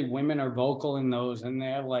mostly women are vocal in those, and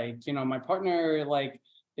they're like, my partner like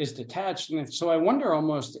is detached. And so I wonder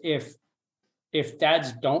almost if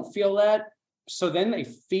dads don't feel that, so then they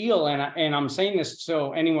feel, and I'm saying this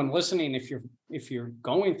so anyone listening, if you're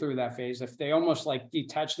going through that phase, if they almost like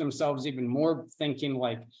detach themselves even more, thinking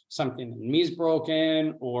like something in me's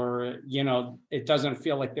broken, or it doesn't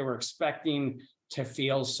feel like they were expecting to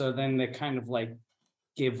feel, so then they kind of like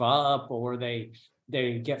give up, or they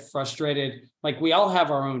get frustrated. Like we all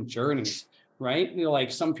have our own journeys, right?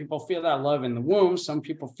 Like some people feel that love in the womb, some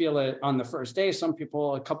people feel it on the first day, some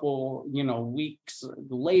people a couple weeks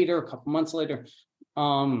later, a couple months later,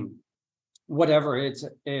 whatever.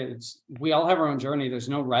 It's we all have our own journey. There's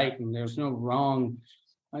no right and there's no wrong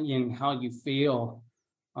in how you feel.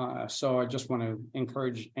 So I just want to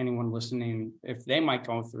encourage anyone listening, if they might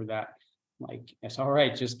go through that, like, it's all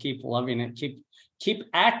right. Just keep loving it. Keep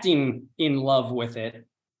acting in love with it,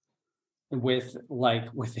 with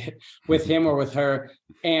him or with her.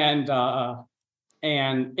 And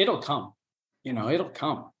it'll come, it'll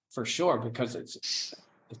come for sure, because it's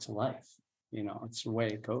life, it's the way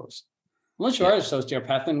it goes. Unless you are a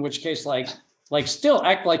sociopath, in which case, like, like still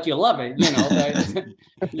act like you love it,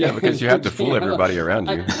 Yeah, because you have to fool everybody around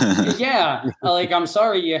you. Like, I'm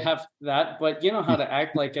sorry you have that, but you know how to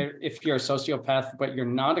act like if you're a sociopath, but you're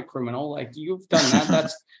not a criminal, like you've done that.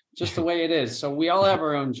 That's just the way it is. So we all have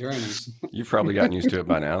our own journeys. You've probably gotten used to it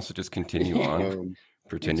by now, so just continue on.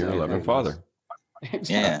 Pretend you're a loving father. Exactly.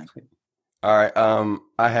 Yeah. All right.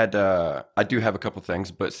 I do have a couple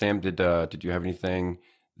things, but Sam, did you have anything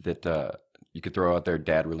that you could throw out there,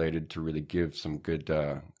 dad related, to really give some good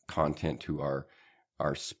content to our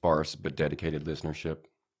sparse but dedicated listenership?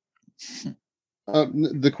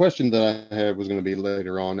 The question that I had was going to be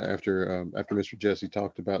later on after Mr. Jesse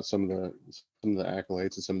talked about some of the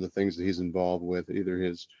accolades and some of the things that he's involved with, either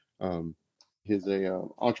his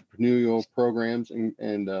entrepreneurial programs and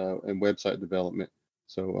website development.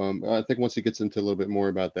 So I think once he gets into a little bit more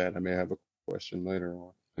about that, I may have a question later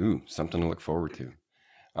on. Ooh, something to look forward to.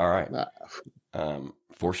 All right.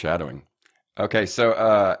 Foreshadowing. Okay,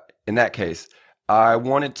 so in that case, I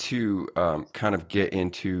wanted to kind of get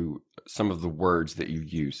into some of the words that you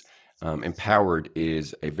use. Empowered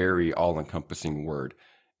is a very all-encompassing word.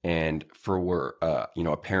 And for a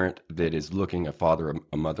parent that is looking, a father,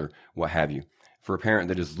 a mother, what have you, for a parent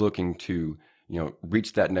that is looking to,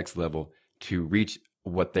 reach that next level, to reach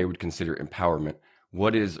what they would consider empowerment,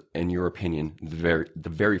 what is, in your opinion, the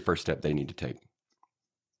very first step they need to take?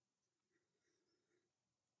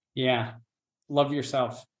 Yeah. Love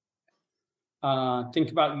yourself.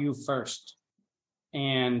 Think about you first,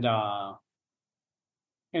 and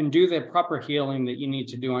do the proper healing that you need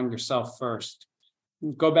to do on yourself first.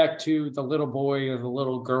 Go back to the little boy or the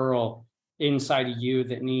little girl inside of you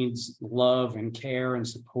that needs love and care and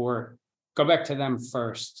support. Go back to them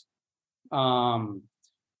first.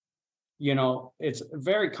 It's a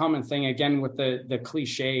very common thing, again, with the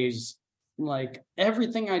cliches, like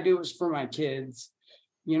everything I do is for my kids.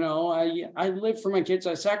 I live for my kids.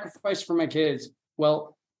 I sacrifice for my kids.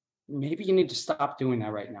 Well, maybe you need to stop doing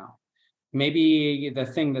that right now. Maybe the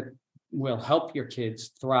thing that will help your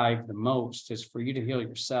kids thrive the most is for you to heal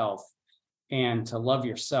yourself and to love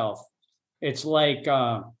yourself. It's like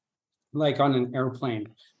on an airplane,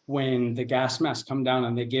 when the gas masks come down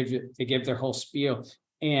and they give their whole spiel,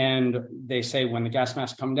 and they say, when the gas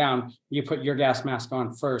masks come down, you put your gas mask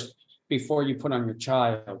on first before you put on your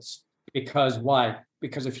child's. Because why?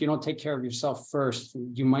 Because if you don't take care of yourself first,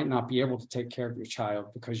 you might not be able to take care of your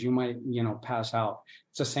child, because you might, pass out.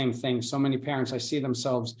 It's the same thing. So many parents, I see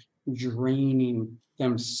themselves draining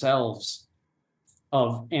themselves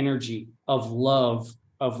of energy, of love,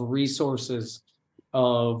 of resources,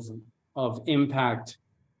 of impact,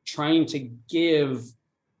 trying to give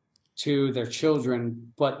to their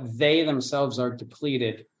children, but they themselves are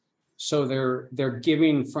depleted. So they're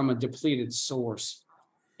giving from a depleted source.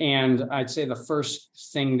 And I'd say the first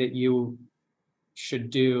thing that you should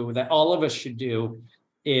do, that all of us should do,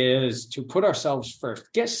 is to put ourselves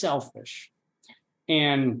first. Get selfish.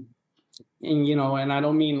 And I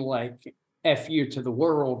don't mean like F you to the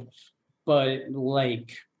world, but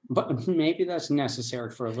maybe that's necessary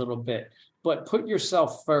for a little bit. But put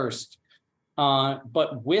yourself first,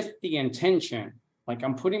 but with the intention, like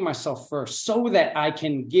I'm putting myself first so that I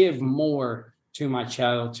can give more to my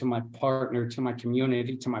child, to my partner, to my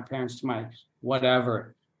community, to my parents, to my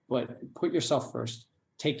whatever. But put yourself first.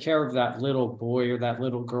 Take care of that little boy or that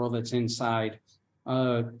little girl that's inside.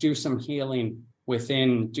 Do some healing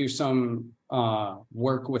within. Do some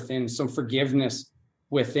work within, some forgiveness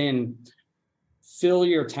within. Fill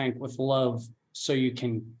your tank with love so you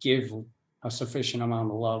can give a sufficient amount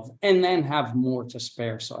of love, and then have more to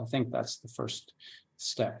spare. So I think that's the first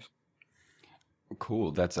step.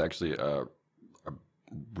 Cool. That's actually a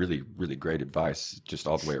really, really great advice, just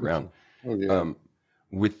all the way around. Oh, yeah.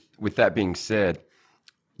 With that being said,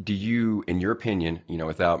 do you, in your opinion,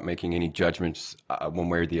 without making any judgments one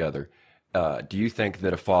way or the other, do you think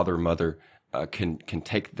that a father or mother can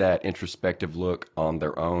take that introspective look on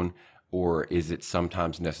their own, or is it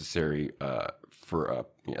sometimes necessary for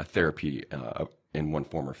a therapy in one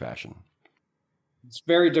form or fashion? It's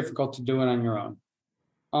very difficult to do it on your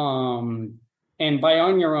own. And by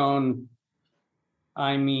on your own,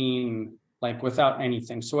 I mean, like without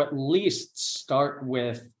anything. So at least start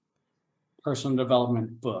with personal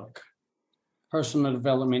development book, personal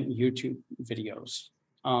development YouTube videos,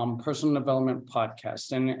 personal development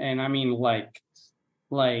podcasts, and I mean like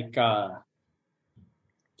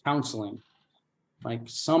counseling, like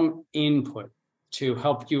some input to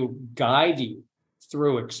help you guide you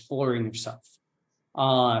through exploring yourself.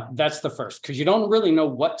 That's the first, because you don't really know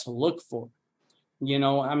what to look for.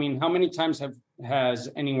 I mean, how many times has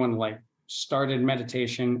anyone like started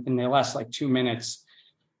meditation and they last like 2 minutes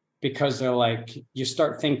because they're like, you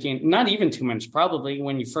start thinking, not even 2 minutes, probably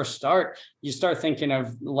when you first start, you start thinking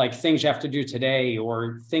of like things you have to do today,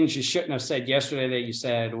 or things you shouldn't have said yesterday that you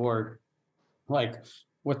said, or like,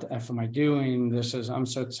 what the F am I doing? I'm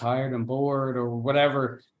so tired and bored, or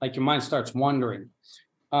whatever. Like your mind starts wandering.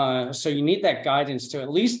 So you need that guidance to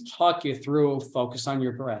at least talk you through, focus on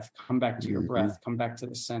your breath, come back to your breath, come back to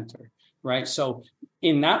the center, right? So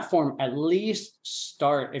in that form, at least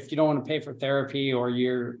start, if you don't want to pay for therapy, or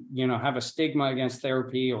have a stigma against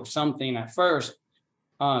therapy or something at first,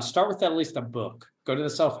 start with at least a book. Go to the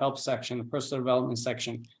self-help section, the personal development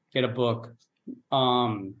section, get a book,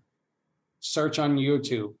 search on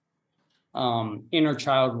YouTube, inner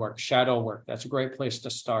child work, shadow work. That's a great place to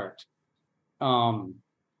start.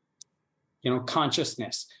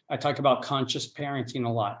 Consciousness. I talk about conscious parenting a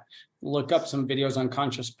lot. Look up some videos on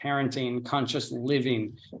conscious parenting, conscious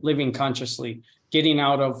living consciously, getting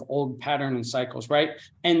out of old pattern and cycles, right?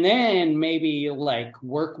 And then maybe like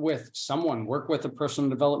work with a personal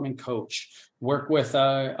development coach, work with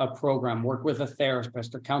a program, work with a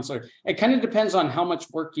therapist or counselor. It kind of depends on how much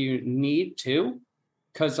work you need to,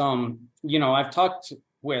 because, I've talked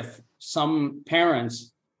with some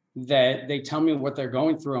parents that they tell me what they're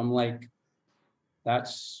going through. I'm like,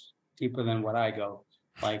 that's deeper than what I go.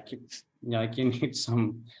 Like, you need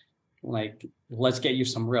some, like, let's get you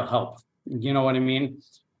some real help. You know what I mean?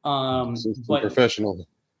 Some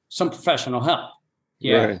professional help.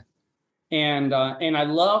 Yeah. Right. And I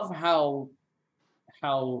love how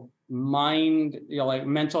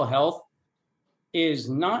mental health is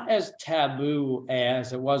not as taboo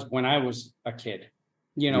as it was when I was a kid.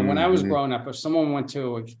 When I was growing up, if someone went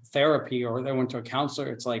to a therapy or they went to a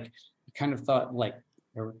counselor, it's like, you kind of thought like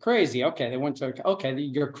they were crazy. Okay,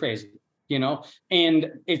 you're crazy,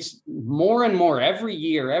 and it's more and more every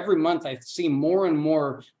year, every month, I see more and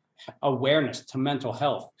more awareness to mental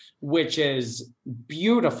health, which is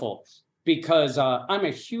beautiful, because I'm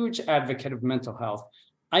a huge advocate of mental health.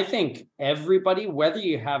 I think everybody, whether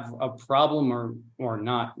you have a problem or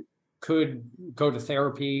not, could go to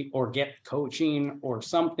therapy or get coaching or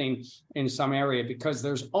something in some area, because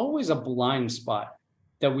there's always a blind spot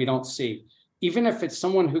that we don't see. Even if it's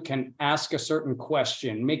someone who can ask a certain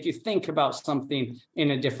question, make you think about something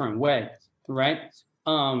in a different way, right?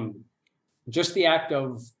 Just the act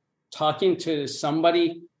of talking to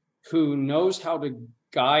somebody who knows how to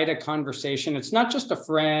guide a conversation. It's not just a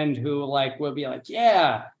friend who will be like,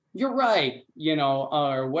 yeah, you're right,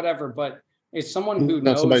 or whatever, but it's someone who knows.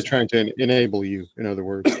 Not somebody trying to enable you, in other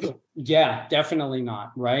words. Yeah, definitely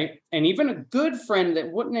not, right? And even a good friend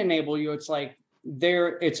that wouldn't enable you, it's like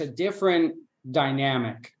it's a different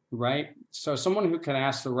dynamic, right? So someone who can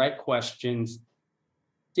ask the right questions,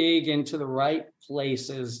 dig into the right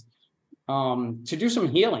places, to do some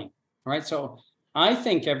healing, right? So I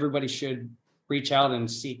think everybody should reach out and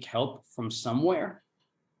seek help from somewhere,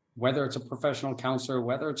 whether it's a professional counselor,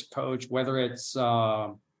 whether it's a coach, whether it's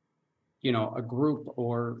a group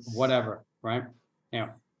or whatever, right? Yeah.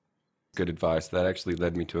 Good advice. That actually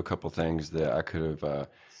led me to a couple things that I could have,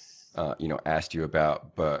 asked you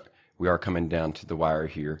about, but we are coming down to the wire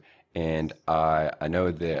here. And I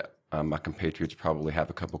know that my compatriots probably have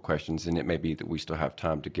a couple questions, and it may be that we still have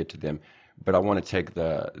time to get to them. But I want to take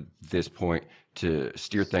this point to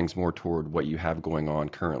steer things more toward what you have going on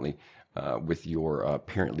currently with your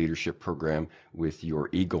parent leadership program, with your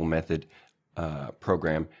Eagle Method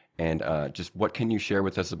program, and just what can you share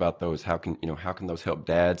with us about those? How can those help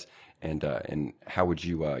dads, and how would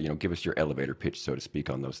you give us your elevator pitch, so to speak,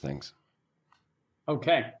 on those things?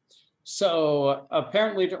 Okay. So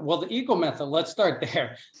apparently, the Eagle Method, let's start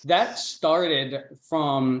there. That started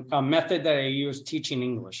from a method that I used teaching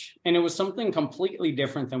English. And it was something completely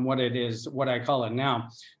different than what I call it now.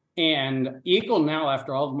 And Eagle now,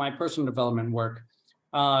 after all of my personal development work,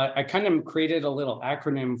 I kind of created a little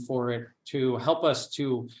acronym for it to help us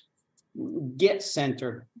to get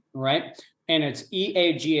centered, right? And it's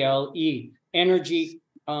EAGLE, energy,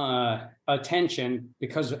 attention,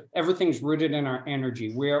 because everything's rooted in our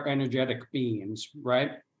energy. We are energetic beings,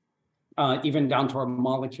 right? Even down to our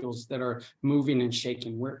molecules that are moving and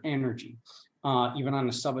shaking. We're energy, even on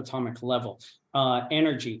a subatomic level.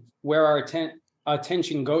 Energy, where our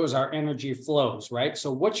attention goes, our energy flows, right?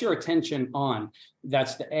 So what's your attention on?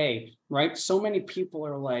 That's the A, right? So many people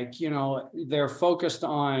are like, they're focused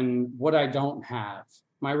on what I don't have,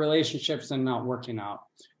 my relationships and not working out.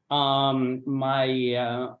 My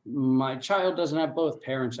child doesn't have both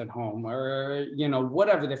parents at home, or,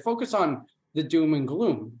 whatever. They focus on the doom and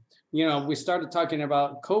gloom. We started talking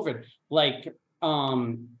about COVID,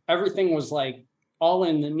 everything was like all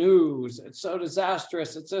in the news. It's so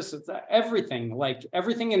disastrous. It's this, it's that, everything, like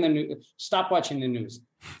everything in the news. Stop watching the news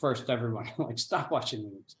first, everyone. Like, stop watching the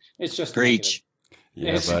news. It's just Preach.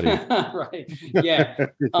 Yeah, buddy. right. Yeah.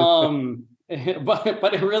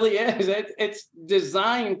 But it really is. It's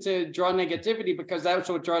designed to draw negativity because that's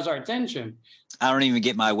what draws our attention. I don't even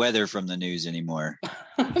get my weather from the news anymore.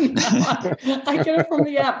 No, I get it from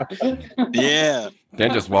the app. Yeah.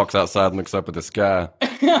 Dan just walks outside and looks up at the sky.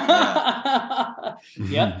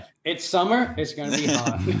 Yep. It's summer. It's going to be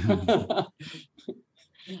hot.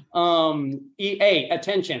 EA,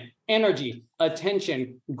 attention, energy,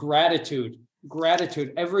 attention, gratitude.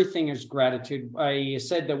 Gratitude. Everything is gratitude. I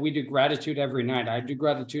said that we do gratitude every night. I do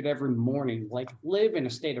gratitude every morning. Like, live in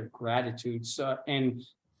a state of gratitude. So, and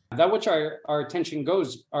that which our attention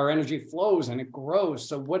goes, our energy flows and it grows.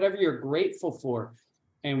 So whatever you're grateful for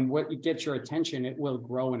and what you get your attention, it will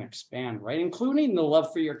grow and expand, right? Including the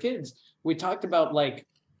love for your kids. We talked about, like,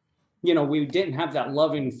 we didn't have that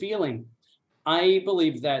loving feeling. I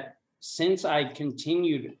believe that since I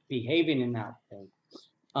continued behaving in that way,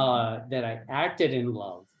 that I acted in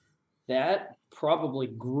love, that probably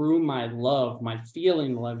grew my love, my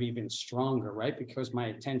feeling love even stronger, right? Because my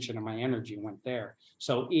attention and my energy went there.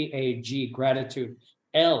 So EAG, gratitude.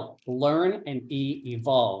 L, learn, and E,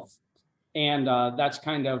 evolve. And that's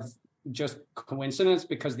kind of just coincidence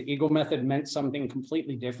because the Eagle method meant something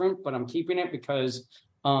completely different, but I'm keeping it because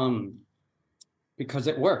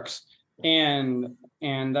it works. And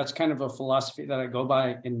that's kind of a philosophy that I go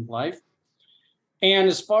by in life. And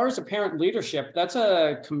as far as a parent leadership, that's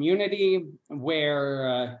a community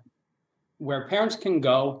where parents can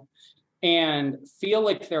go and feel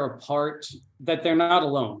like they're a part, that they're not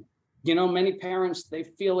alone. Many parents, they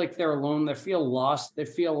feel like they're alone. They feel lost. They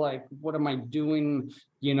feel like, what am I doing?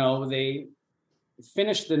 They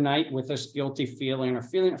finish the night with this guilty feeling, or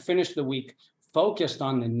finish the week focused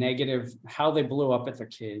on the negative, how they blew up at their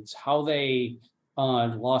kids, how they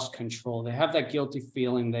lost control. They have that guilty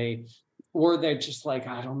feeling. Or they're just like,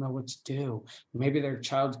 I don't know what to do. Maybe their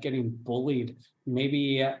child's getting bullied.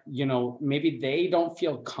 Maybe, maybe they don't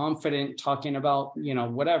feel confident talking about,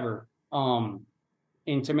 whatever,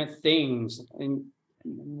 intimate things and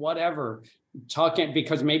whatever, talking,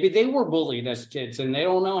 because maybe they were bullied as kids and they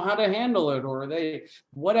don't know how to handle it, or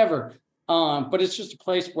whatever. But it's just a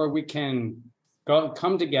place where we can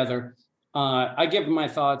come together. I give my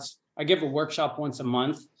thoughts. I give a workshop once a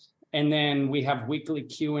month, and then we have weekly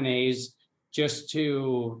Q&As just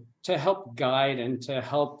to help guide and to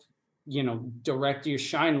help, direct you,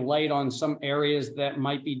 shine light on some areas that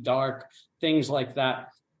might be dark, things like that.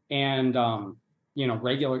 And,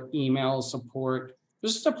 regular email support.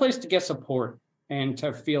 This is a place to get support and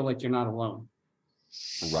to feel like you're not alone.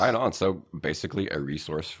 Right on. So basically a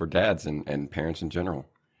resource for dads and parents in general.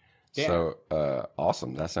 Yeah. So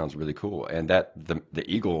awesome. That sounds really cool. And that the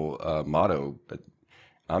Eagle motto,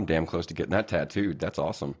 I'm damn close to getting that tattooed. That's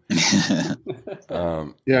awesome.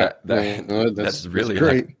 That's really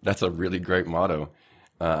great. That's a really great motto.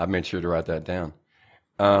 I made sure to write that down.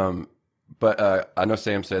 But I know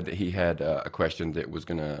Sam said that he had a question that was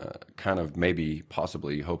going to kind of maybe,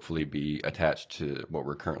 possibly, hopefully be attached to what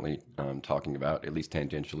we're currently talking about, at least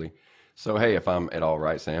tangentially. So, hey, if I'm at all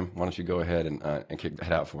right, Sam, why don't you go ahead and kick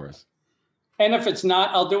that out for us? And if it's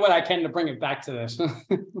not, I'll do what I can to bring it back to this.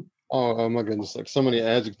 Oh my goodness, like so many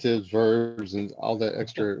adjectives, verbs, and all that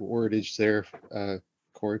extra wordage there.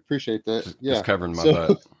 Corey, appreciate that. Just covering my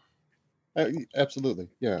butt. Absolutely.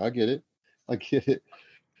 Yeah, I get it.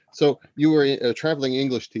 So you were a traveling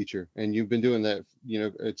English teacher, and you've been doing that,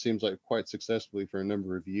 it seems like quite successfully for a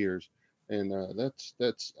number of years. And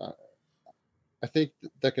that's I think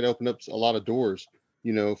that could open up a lot of doors,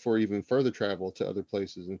 for even further travel to other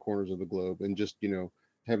places and corners of the globe, and just,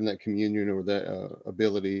 having that communion or that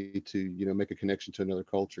ability to, make a connection to another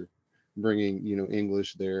culture, bringing,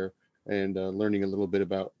 English there, and learning a little bit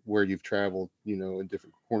about where you've traveled, in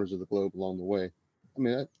different corners of the globe along the way. I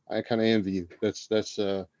mean, I kind of envy you. That's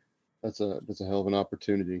a hell of an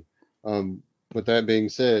opportunity. With that being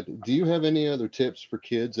said, do you have any other tips for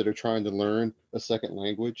kids that are trying to learn a second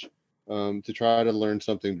language, to try to learn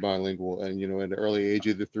something bilingual and, at an early age,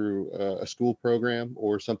 either through a school program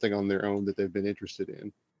or something on their own that they've been interested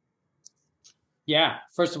in? Yeah.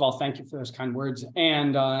 First of all, thank you for those kind words.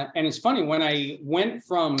 And it's funny, when I went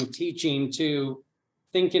from teaching to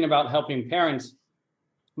thinking about helping parents,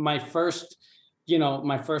 my first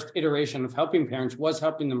iteration of helping parents was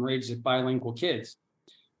helping them raise bilingual kids.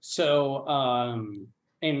 So,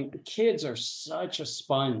 and kids are such a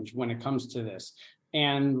sponge when it comes to this.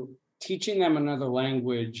 And teaching them another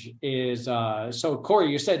language is, so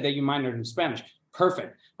Corey, you said that you minored in Spanish.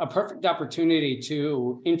 Perfect. A perfect opportunity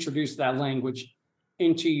to introduce that language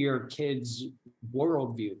into your kids'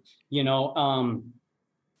 worldview,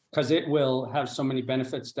 because it will have so many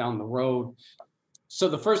benefits down the road. So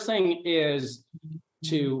the first thing is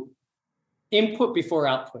to input before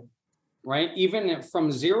output, right? Even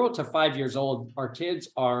from 0 to 5 years old, our kids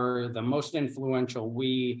are the most influential.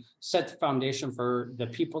 We set the foundation for the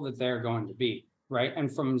people that they're going to be, right?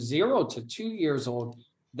 And from 0 to 2 years old,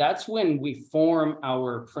 that's when we form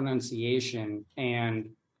our pronunciation and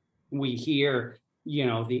we hear,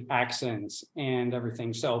 the accents and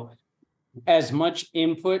everything. So as much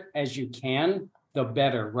input as you can, the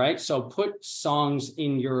better, right? So put songs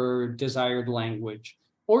in your desired language,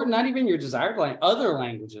 or not even your desired language, other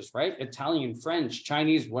languages, right? Italian, French,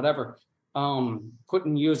 Chinese, whatever. Put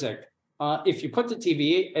music. If you put the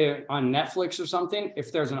TV on Netflix or something,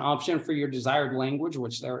 if there's an option for your desired language,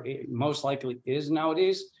 which there most likely is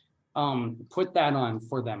nowadays, put that on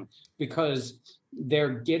for them, because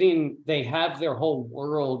they have their whole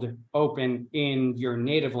world open in your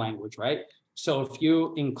native language, right? So if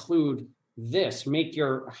you include this, make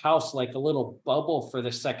your house like a little bubble for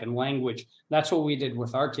the second language. That's what we did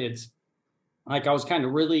with our kids. Like, I was kind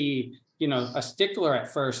of really, a stickler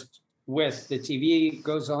at first with the TV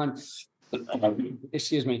goes on.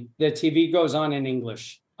 Excuse me. The TV goes on in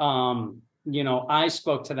English. I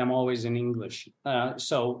spoke to them always in English.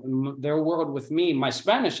 So their world with me, my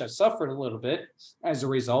Spanish has suffered a little bit as a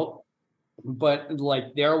result, but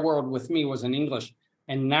like their world with me was in English.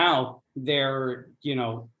 And now they're,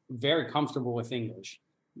 very comfortable with English.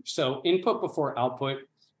 So input before output.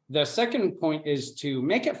 The second point is to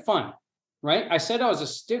make it fun, right? I said I was a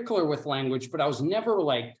stickler with language, but I was never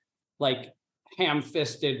like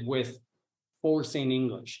ham-fisted with forcing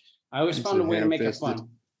English. I always found a way to make it fun.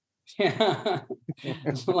 Yeah.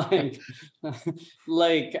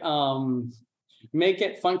 Make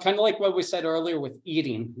it fun, kind of like what we said earlier with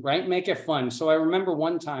eating, right? Make it fun. So I remember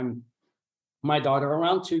one time, my daughter,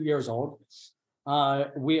 around 2 years old, I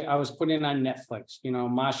was putting on Netflix,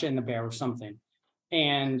 Masha and the Bear or something.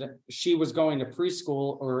 And she was going to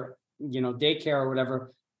preschool or, daycare or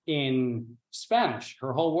whatever in Spanish.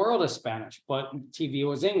 Her whole world is Spanish, but TV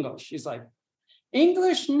was English. She's like,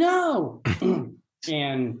 English, no.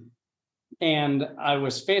 And I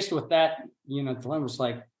was faced with that, dilemma. Was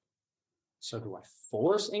like, so do I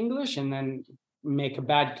force English and then make a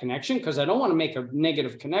bad connection? Because I don't want to make a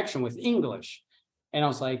negative connection with English. And I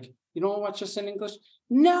was like, you don't want to watch this in English?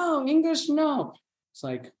 No, English, no. It's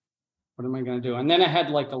like, what am I going to do? And then I had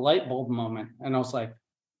like a light bulb moment. And I was like,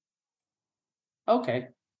 okay,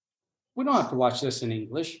 we don't have to watch this in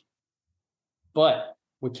English, but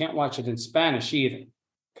we can't watch it in Spanish either,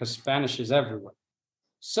 because Spanish is everywhere.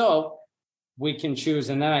 So we can choose.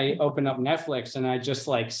 And then I opened up Netflix and I just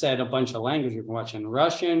said a bunch of languages. You can watch in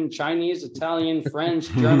Russian, Chinese, Italian, French,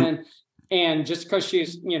 German. And just because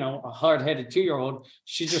she's, a hard-headed 2-year-old,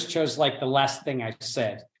 she just chose the last thing I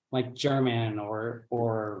said, like German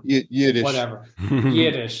or Yiddish, whatever,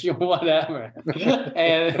 Yiddish, whatever.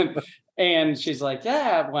 and she's like,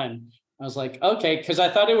 yeah, when. I was like, okay, because I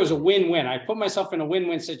thought it was a win-win. I put myself in a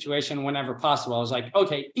win-win situation whenever possible. I was like,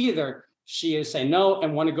 okay, either she is say no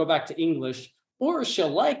and want to go back to English, or she'll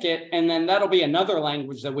like it, and then that'll be another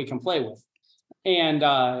language that we can play with. And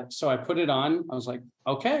so I put it on. I was like,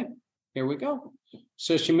 okay, here we go.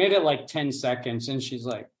 So she made it 10 seconds, and she's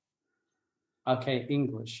like, okay,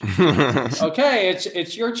 English. Okay,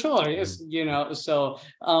 it's your choice, So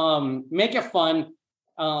make it fun,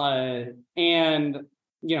 and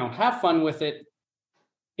have fun with it.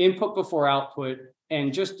 Input before output,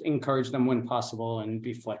 and just encourage them when possible, and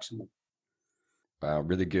be flexible. Wow,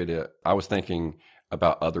 really good. I was thinking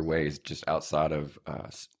about other ways just outside of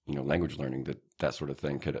language learning that sort of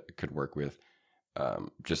thing could work with.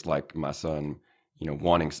 Just like my son,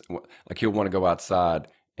 wanting, he'll want to go outside,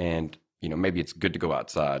 and maybe it's good to go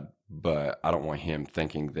outside, but I don't want him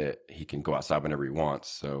thinking that he can go outside whenever he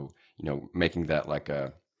wants. So making that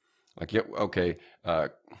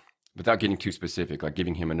without getting too specific,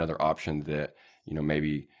 giving him another option that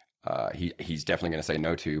maybe he's definitely going to say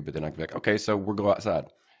no to, but then I can be like, okay, so we'll go outside.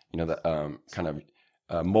 That kind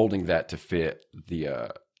of molding that to fit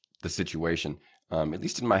the situation, at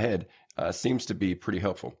least in my head, seems to be pretty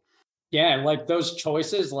helpful. Yeah, those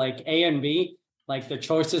choices, A and B, the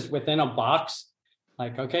choices within a box.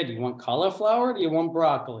 Okay, do you want cauliflower or do you want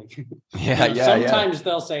broccoli? Sometimes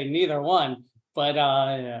they'll say neither one, but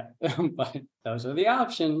but those are the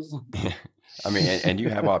options. I mean, and you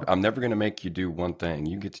have. I'm never going to make you do one thing.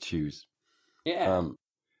 You get to choose. Yeah.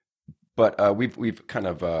 But we've kind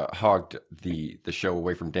of hogged the show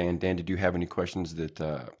away from Dan. Dan, did you have any questions that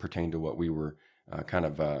pertain to what we were kind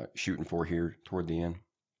of shooting for here toward the end?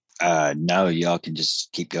 No, y'all can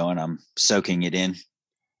just keep going. I'm soaking it in.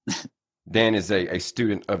 Dan is a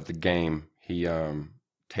student of the game. He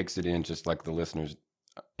takes it in just like the listeners,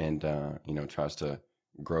 and tries to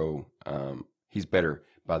grow. He's better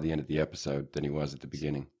by the end of the episode than he was at the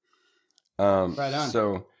beginning. Right on.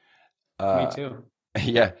 So, Me too.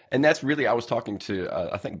 yeah, and that's really, I was talking to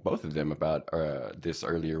I think both of them about this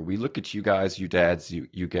earlier. We look at you guys, you dads,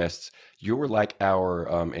 you guests. You're like our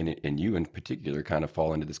and you in particular kind of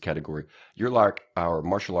fall into this category. You're like our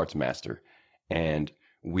martial arts master, and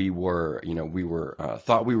we were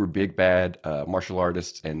thought we were big bad martial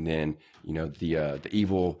artists, and then the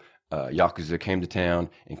evil Yakuza came to town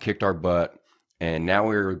and kicked our butt, and now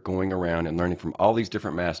we're going around and learning from all these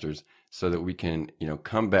different masters so that we can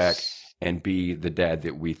come back and be the dad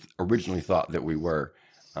that we originally thought that we were.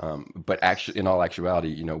 But actually, in all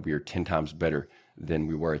actuality, we are 10 times better than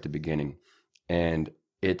we were at the beginning. And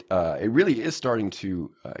it really is starting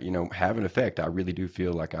to, have an effect. I really do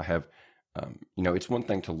feel like I have, it's one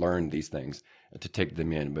thing to learn these things, to take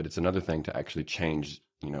them in, but it's another thing to actually change,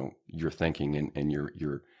 your thinking and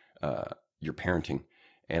your parenting.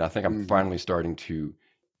 And I think I'm finally starting to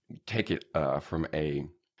take it from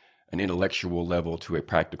an intellectual level to a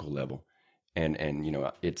practical level. And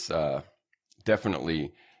it's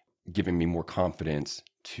definitely giving me more confidence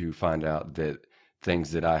to find out that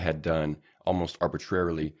things that I had done almost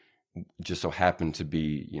arbitrarily just so happened to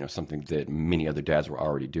be something that many other dads were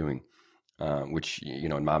already doing, which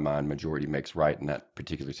in my mind majority makes right in that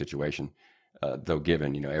particular situation, though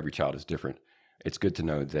given every child is different. It's good to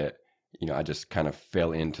know that I just kind of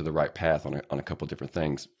fell into the right path on a couple of different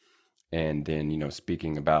things, and then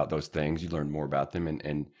speaking about those things, you learn more about them,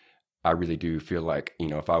 and I really do feel like,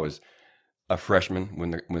 if I was a freshman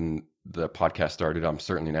when the podcast started, I'm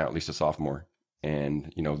certainly now at least a sophomore,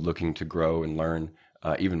 and, looking to grow and learn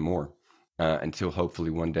even more until hopefully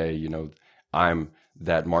one day, I'm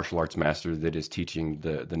that martial arts master that is teaching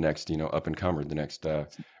the next, up and comer, the next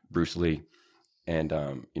Bruce Lee. And,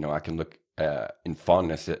 I can look in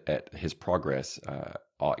fondness at his progress,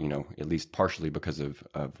 at least partially because of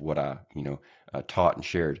what I, taught and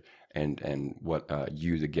shared. And what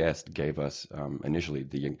you, the guest, gave us initially,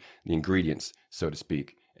 the ingredients, so to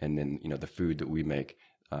speak, and then the food that we make,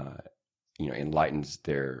 enlightens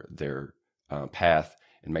their path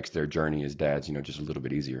and makes their journey as dads, just a little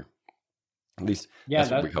bit easier. At least that's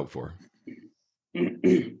what we hope for.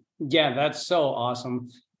 Yeah, that's so awesome.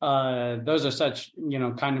 Those are such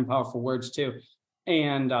kind and powerful words too,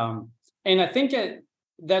 and I think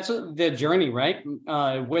that's the journey, right?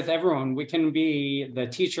 With everyone, we can be the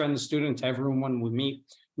teacher and the student to everyone we meet.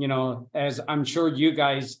 As I'm sure you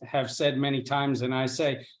guys have said many times, and I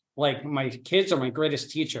say, like, my kids are my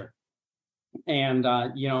greatest teacher, and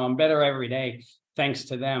I'm better every day thanks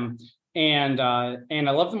to them. And I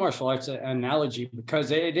love the martial arts analogy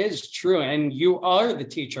because it is true, and you are the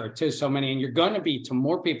teacher to so many, and you're going to be to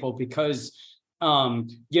more people because,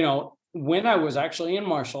 when I was actually in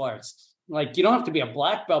martial arts. Like, you don't have to be a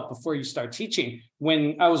black belt before you start teaching.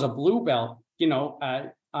 When I was a blue belt,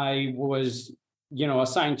 I was,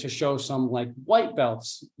 assigned to show some like white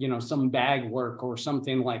belts, some bag work or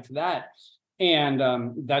something like that. And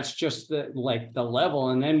that's just the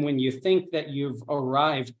level. And then when you think that you've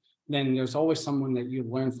arrived, then there's always someone that you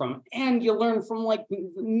learn from, and you learn from like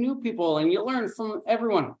new people, and you learn from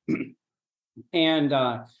everyone.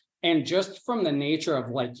 And just from the nature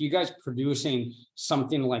of like you guys producing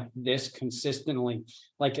something like this consistently,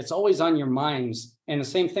 like it's always on your minds. And the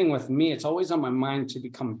same thing with me, it's always on my mind to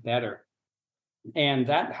become better. And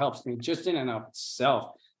that helps me just in and of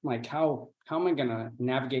itself. Like, how am I going to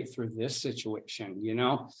navigate through this situation,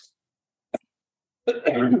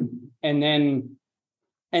 And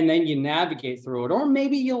then you navigate through it, or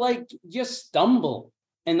maybe you just stumble.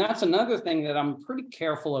 And that's another thing that I'm pretty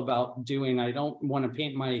careful about doing. I don't want to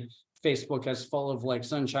paint my Facebook as full of like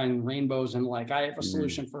sunshine and rainbows and like I have a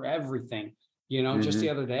solution for everything. Just the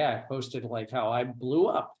other day I posted like how I blew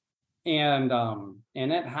up, and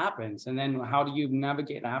it happens. And then how do you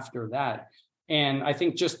navigate after that? And I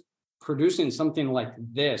think just producing something like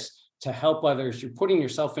this to help others, you're putting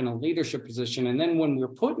yourself in a leadership position. And then when we're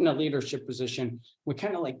put in a leadership position, we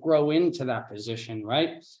kind of like grow into that position,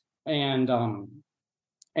 right?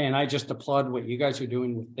 And I just applaud what you guys are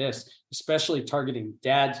doing with this, especially targeting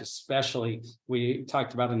dads, especially we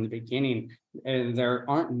talked about in the beginning. And there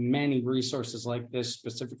aren't many resources like this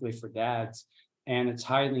specifically for dads, and it's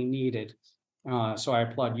highly needed. So I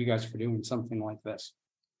applaud you guys for doing something like this.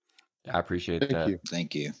 I appreciate that.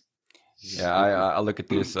 Thank you. Yeah, I look at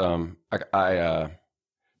this. I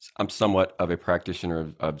I'm somewhat of a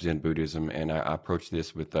practitioner of Zen Buddhism, and I approach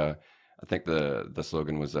this with I think the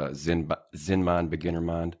slogan was Zen mind, beginner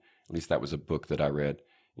mind. At least that was a book that I read.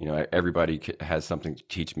 Everybody has something to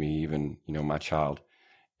teach me, even my child,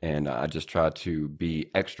 and I just try to be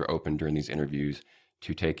extra open during these interviews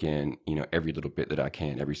to take in every little bit that I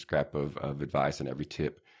can, every scrap of advice and every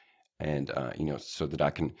tip, and so that I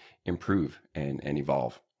can improve and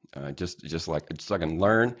evolve. Just so I can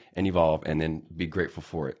learn and evolve, and then be grateful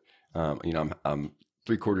for it. I'm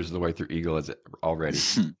 3/4 of the way through Eagle as already.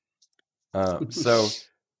 So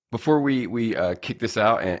before we kick this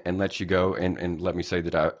out and let you go, and let me say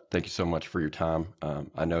that I thank you so much for your time.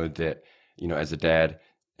 I know that as a dad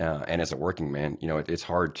and as a working man, it's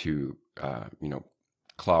hard to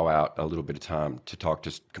claw out a little bit of time to talk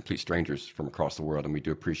to complete strangers from across the world, and we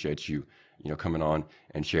do appreciate you coming on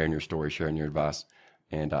and sharing your story, sharing your advice.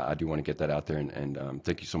 And I do want to get that out there, and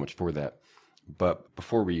thank you so much for that. But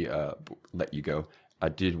before we let you go, I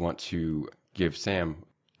did want to give Sam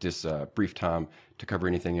this brief time to cover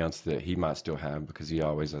anything else that he might still have, because he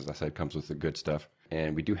always, as I said, comes with the good stuff.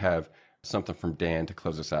 And we do have something from Dan to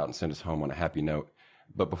close us out and send us home on a happy note.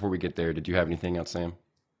 But before we get there, did you have anything else, Sam?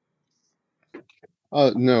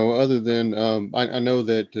 No, other than I know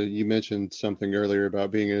that you mentioned something earlier about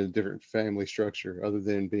being in a different family structure, other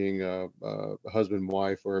than being a husband,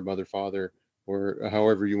 wife, or a mother, father, or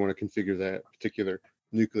however you want to configure that particular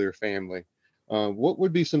nuclear family. What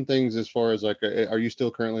would be some things as far as are you still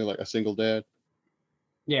currently like a single dad?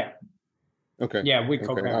 Yeah. Okay. Yeah, we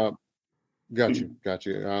co-parent. Got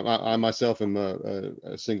you. I myself am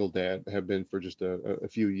a single dad, have been for just a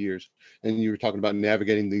few years. And you were talking about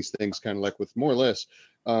navigating these things kind of like with more or less,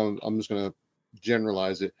 I'm just going to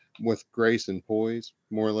generalize it, with grace and poise,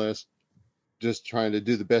 more or less, just trying to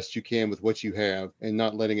do the best you can with what you have and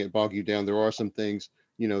not letting it bog you down. There are some things,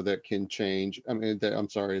 that can change. I mean,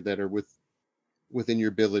 that are within your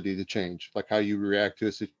ability to change, like how you react to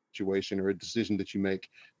a situation or a decision that you make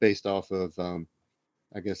based off of,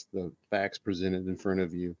 I guess, the facts presented in front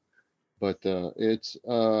of you. But it's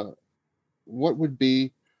what would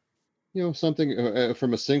be, something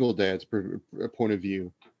from a single dad's point of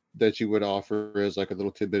view that you would offer as like a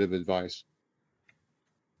little tidbit of advice?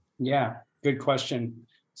 Yeah, good question.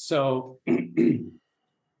 So we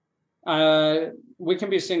can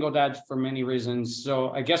be single dads for many reasons. So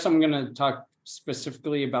I guess I'm going to talk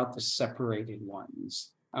specifically about the separated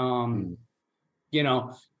ones.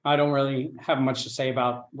 I don't really have much to say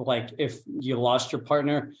about, like, if you lost your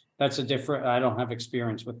partner, that's I don't have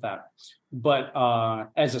experience with that. But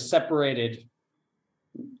as a separated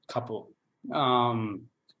couple, the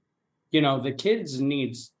kids'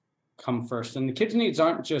 needs come first. And the kids' needs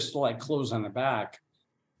aren't just like clothes on the back.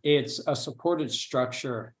 It's a supported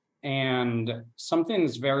structure. And something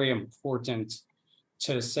that's very important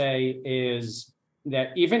to say is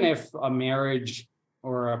that even if a marriage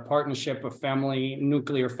or a partnership, a family,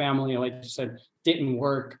 nuclear family, like you said, didn't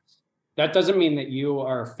work, that doesn't mean that you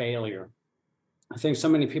are a failure. I think so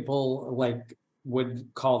many people would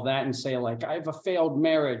call that and say, like, I have a failed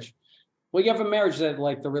marriage. Well, you have a marriage that,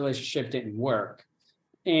 like, the relationship didn't work.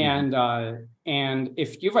 And and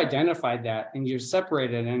if you've identified that and you're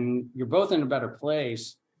separated and you're both in a better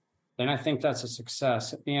place, then I think that's a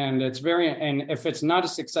success. And if it's not a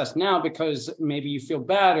success now because maybe you feel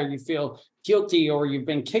bad or you feel guilty or you've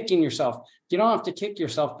been kicking yourself, you don't have to kick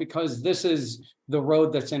yourself, because this is the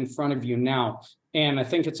road that's in front of you now. And I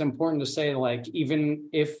think it's important to say, like, even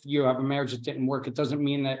if you have a marriage that didn't work, it doesn't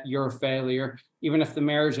mean that you're a failure. Even if the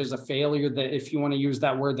marriage is a failure, that if you want to use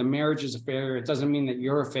that word, the marriage is a failure, it doesn't mean that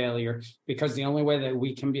you're a failure, because the only way that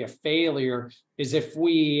we can be a failure is if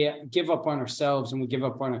we give up on ourselves and we give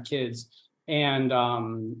up on our kids. And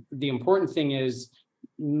the important thing is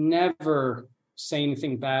never say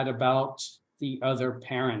anything bad about the other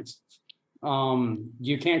parent.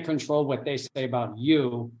 You can't control what they say about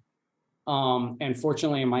you. And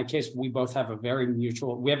fortunately, in my case, we both have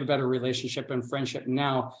we have a better relationship and friendship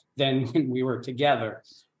now than when we were together.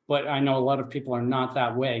 But I know a lot of people are not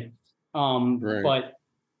that way. Right. But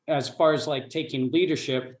as far as like taking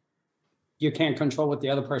leadership, you can't control what the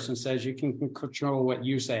other person says. You can control what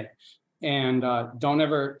you say. And don't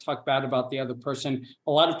ever talk bad about the other person.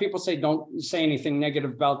 A lot of people say don't say anything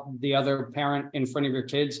negative about the other parent in front of your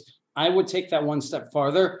kids. I would take that one step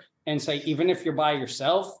farther and say, even if you're by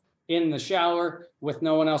yourself in the shower with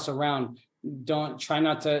no one else around, try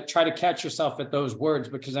to catch yourself at those words,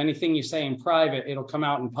 because anything you say in private, it'll come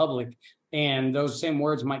out in public. And those same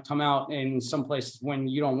words might come out in some places when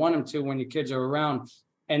you don't want them to, when your kids are around.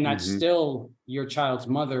 And that's still your child's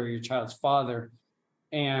mother, or your child's father.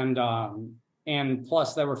 And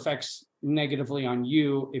plus that affects negatively on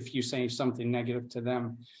you if you say something negative to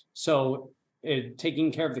them. So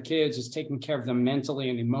taking care of the kids is taking care of them mentally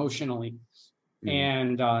and emotionally.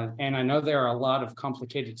 And I know there are a lot of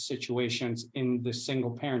complicated situations in the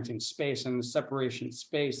single parenting space and the separation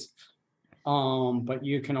space. But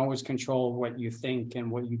you can always control what you think and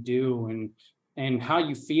what you do, and how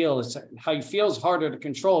you feel. How you feel is harder to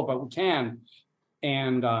control, but we can.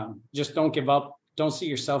 And just don't give up. Don't see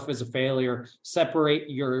yourself as a failure. Separate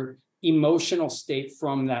your emotional state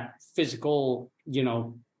from that physical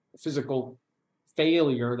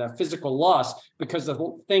failure, that physical loss, because the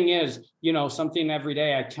whole thing is, something every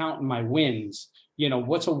day I count in my wins.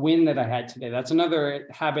 What's a win that I had today? That's another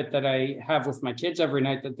habit that I have with my kids every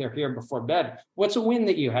night that they're here before bed. What's a win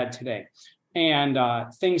that you had today? And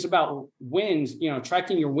things about wins,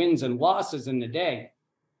 tracking your wins and losses in the day.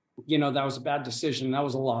 That was a bad decision. That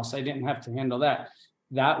was a loss. I didn't have to handle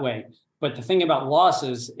that way. But the thing about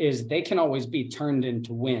losses is they can always be turned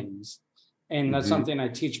into wins. And that's something I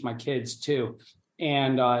teach my kids too.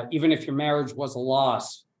 And even if your marriage was a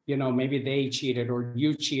loss, maybe they cheated or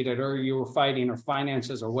you were fighting or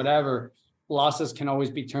finances or whatever, losses can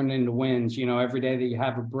always be turned into wins. Every day that you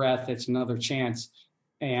have a breath, it's another chance.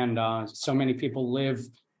 And so many people live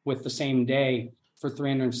with the same day for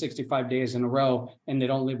 365 days in a row, and they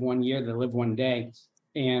don't live 1 year, they live 1 day.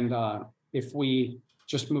 And if we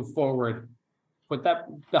just move forward, put that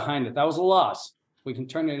behind it, that was a loss, we can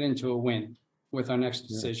turn it into a win with our next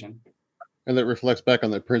decision. And that reflects back on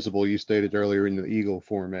that principle you stated earlier in the Eagle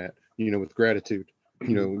format, with gratitude.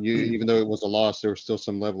 Even though it was a loss, there was still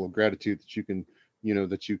some level of gratitude that you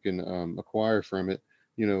can acquire from it,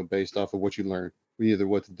 based off of what you learned, either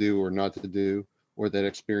what to do or not to do, or that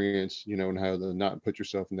experience, and how to not put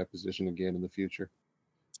yourself in that position again in the future.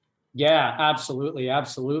 Yeah, absolutely.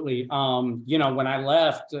 Absolutely. When I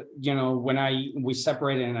left, we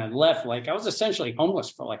separated and I left, I was essentially homeless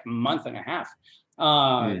for a month and a half.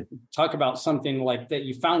 Talk about something like that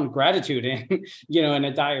you found gratitude in, in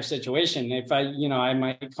a dire situation. If I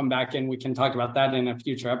might come back and we can talk about that in a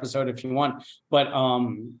future episode if you want,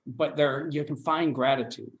 but there, you can find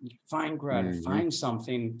gratitude, find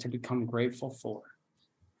something to become grateful for,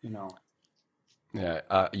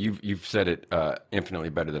 Yeah, you've said it infinitely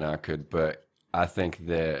better than I could, but I think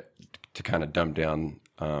that to kind of dumb down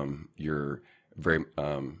your very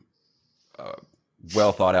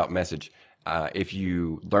well thought out message, if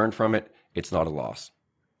you learn from it, it's not a loss.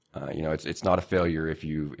 It's not a failure if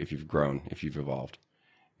you've grown, if you've evolved,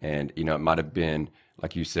 and it might have been,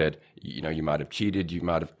 like you said, you might have cheated, you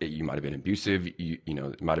might have been abusive,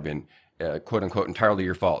 it might have been quote unquote entirely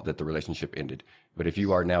your fault that the relationship ended. But if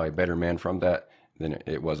you are now a better man from that, then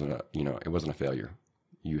it wasn't a failure.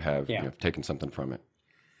 You have taken something from it.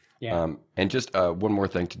 Yeah. And just one more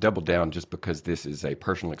thing to double down, just because this is a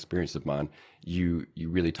personal experience of mine. You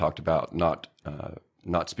really talked about not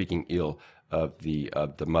speaking ill of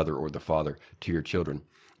the mother or the father to your children.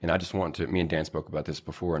 And I just want to, me and Dan spoke about this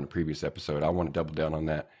before in a previous episode. I want to double down on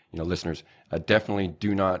that. Listeners, definitely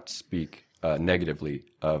do not speak negatively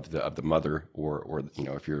of the mother or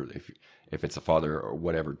if it's a father or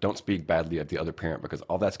whatever. Don't speak badly of the other parent, because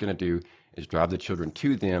all that's going to do is drive the children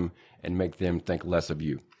to them and make them think less of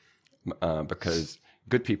you. Because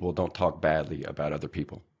good people don't talk badly about other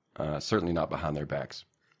people, certainly not behind their backs.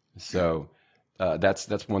 So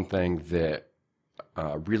that's one thing that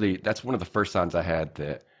really, that's one of the first signs I had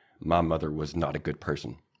that my mother was not a good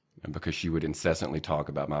person, because she would incessantly talk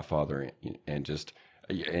about my father and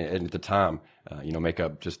at the time, make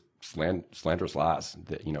up just slanderous lies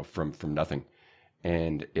that, from nothing.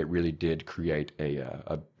 And it really did create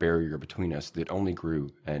a barrier between us that only grew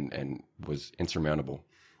and was insurmountable.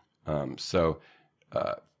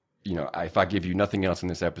 If I give you nothing else in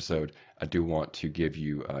this episode, I do want to give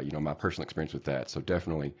you, my personal experience with that. So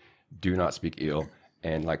definitely do not speak ill.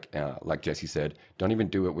 And like Jesse said, don't even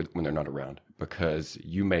do it when they're not around, because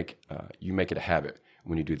you make it a habit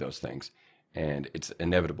when you do those things. And it's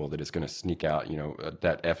inevitable that it's going to sneak out,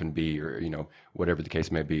 that F&B or, whatever the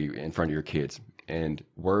case may be in front of your kids. And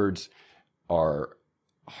words are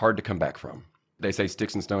hard to come back from. They say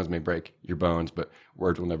sticks and stones may break your bones, but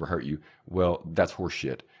words will never hurt you. Well, that's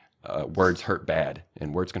horseshit. Words hurt bad,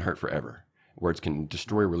 and words can hurt forever. Words can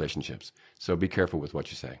destroy relationships. So be careful with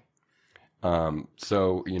what you say.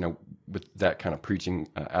 With that kind of preaching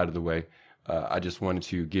out of the way, I just wanted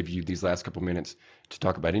to give you these last couple minutes to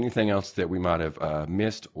talk about anything else that we might have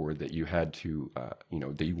missed, or that you had to,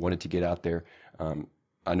 that you wanted to get out there.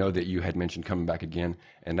 I know that you had mentioned coming back again,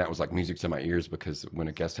 and that was like music to my ears, because when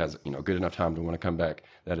a guest has, good enough time to want to come back,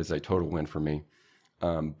 that is a total win for me.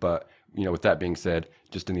 But with that being said,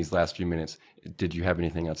 just in these last few minutes, did you have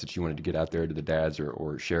anything else that you wanted to get out there to the dads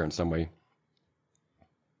or share in some way?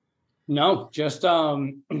 No, just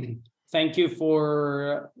thank you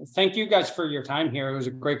guys for your time here. It was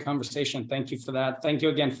a great conversation. Thank you for that. Thank you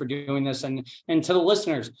again for doing this, and to the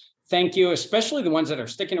listeners, thank you, especially the ones that are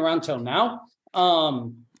sticking around till now.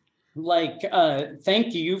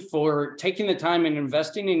 Thank you for taking the time and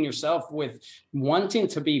investing in yourself with wanting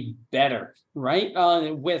to be better, right?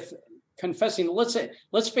 With confessing,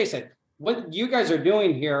 let's face it, what you guys are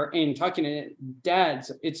doing here and talking to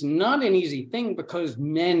dads, it's not an easy thing, because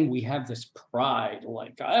men, we have this pride,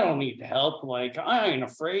 like, I don't need help, like, I ain't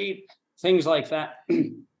afraid, things like that.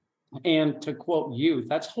 And to quote you,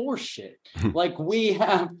 that's horseshit. Like, we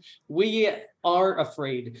are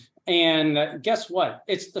afraid. And guess what?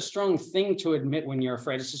 It's the strong thing to admit when you're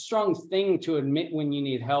afraid. It's a strong thing to admit when you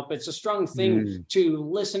need help. It's a strong thing to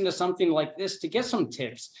listen to something like this, to get some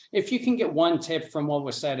tips. If you can get one tip from what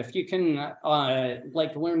was said, if you can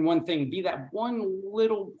learn one thing, be that one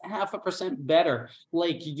little 0.5% better,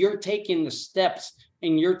 like, you're taking the steps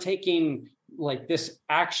and you're taking like this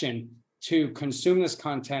action to consume this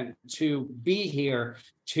content, to be here,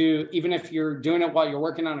 to, even if you're doing it while you're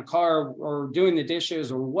working on a car or doing the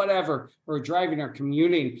dishes or whatever, or driving or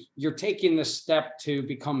commuting, you're taking this step to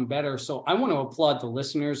become better. So I want to applaud the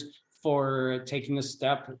listeners for taking this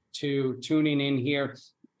step, to tuning in here,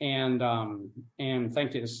 and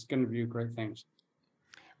thank you. This is going to be great things.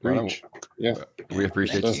 Yeah, we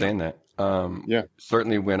appreciate you saying that.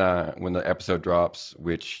 Certainly when the episode drops,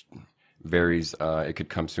 which varies, it could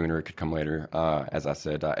come sooner, it could come later. As I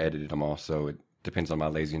said, I edited them all, so it depends on my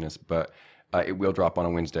laziness, but it will drop on a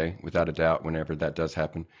Wednesday, without a doubt, whenever that does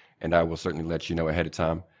happen, and I will certainly let you know ahead of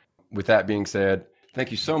time. With that being said,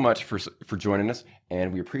 thank you so much for joining us,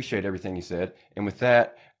 and we appreciate everything you said. And with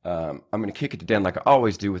that, I'm going to kick it to Dan like I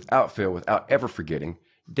always do, without fail, without ever forgetting.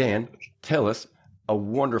 Dan, tell us a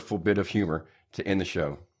wonderful bit of humor to end the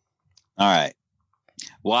show. All right.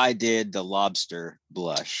 Why did the lobster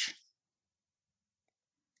blush?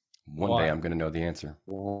 One day I'm going to know the answer.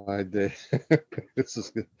 Why did this is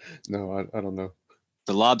good. No, I don't know.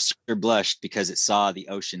 The lobster blushed because it saw the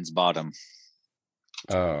ocean's bottom.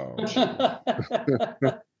 Oh.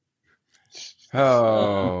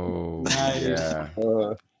 Oh. Nice. Yeah.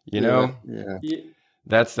 Yeah.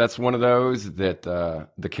 That's one of those that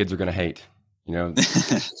the kids are going to hate.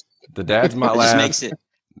 The dads might laugh.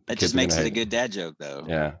 That just makes it a good dad joke, though.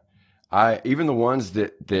 Yeah. Even the ones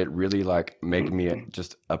that really like make me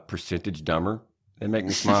just a percentage dumber, they make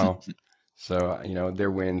me smile. So,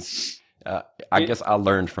 their wins. I guess I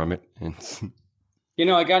learned from it.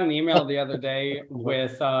 I got an email the other day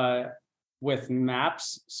with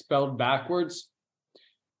maps spelled backwards.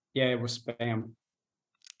 Yeah, it was spam.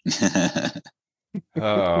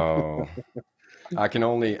 Oh, I can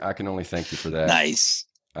only thank you for that. Nice.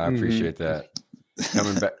 I appreciate that.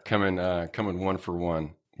 Coming one for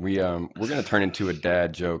one. We're gonna turn into a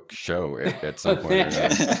dad joke show at some point.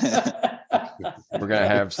 We're gonna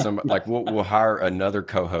have we'll hire another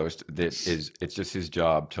co-host it's just his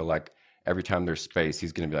job to, like, every time there's space,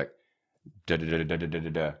 he's gonna be like da da da da da da da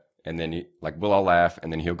da, and then we'll all laugh,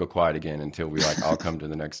 and then he'll go quiet again until we all come to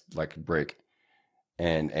the next break,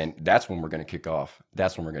 and that's when we're gonna kick off.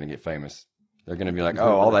 That's when we're gonna get famous. They're gonna be like,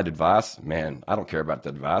 oh, all that advice, man, I don't care about the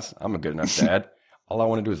advice. I'm a good enough dad. All I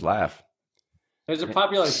want to do is laugh. There's a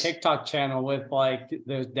popular TikTok channel with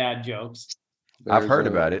those dad jokes. I've heard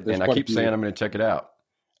about it, and I keep saying I'm going to check it out.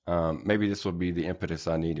 Maybe this will be the impetus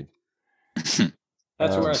I needed. That's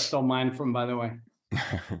where I stole mine from, by the way.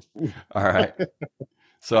 All right.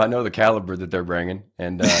 So I know the caliber that they're bringing,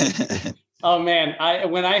 and oh man,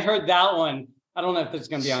 when I heard that one, I don't know if it's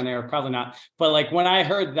going to be on air, probably not. But when I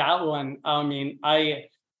heard that one, I mean, I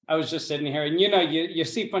was just sitting here, and you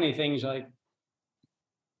see funny things like.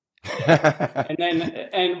 But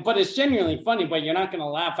it's genuinely funny, but you're not going to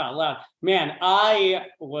laugh out loud. Man, I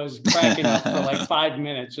was cracking up for 5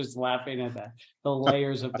 minutes just laughing at that, the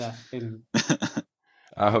layers of that thing.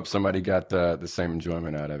 I hope somebody got the same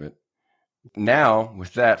enjoyment out of it. Now,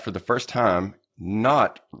 with that, for the first time,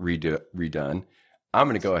 not redone, I'm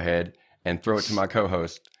going to go ahead and throw it to my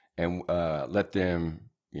co-host and let them,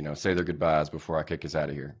 say their goodbyes before I kick us out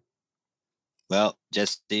of here. Well,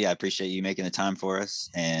 Jesse, I appreciate you making the time for us,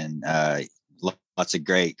 and lots of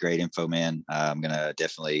great info, man. I'm going to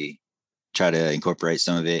definitely try to incorporate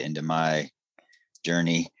some of it into my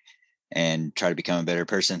journey and try to become a better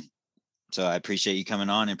person. So I appreciate you coming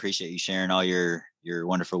on and appreciate you sharing all your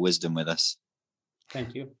wonderful wisdom with us.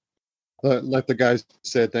 Thank you. Like the guys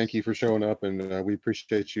said, thank you for showing up, and we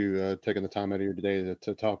appreciate you taking the time out of your day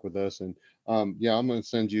to talk with us. And yeah, I'm going to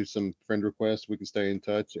send you some friend requests. We can stay in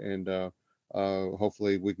touch, and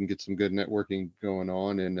hopefully we can get some good networking going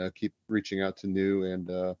on, and keep reaching out to new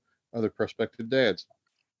and other prospective dads.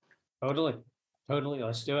 Totally.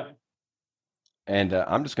 Let's do it. And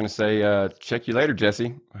I'm just going to say, check you later,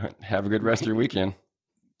 Jesse. Have a good rest of your weekend.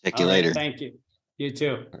 Check you later. Thank you. You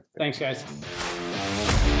too. Thanks, guys.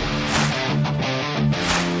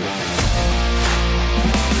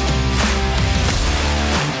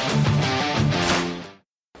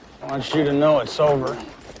 I want you to know it's over.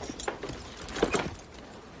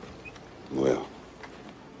 Well,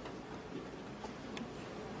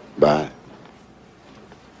 bye.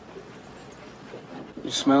 You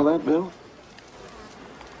smell that, Bill?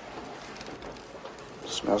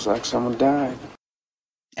 Smells like someone died.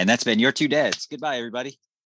 And that's been Your Two Dads. Goodbye, everybody.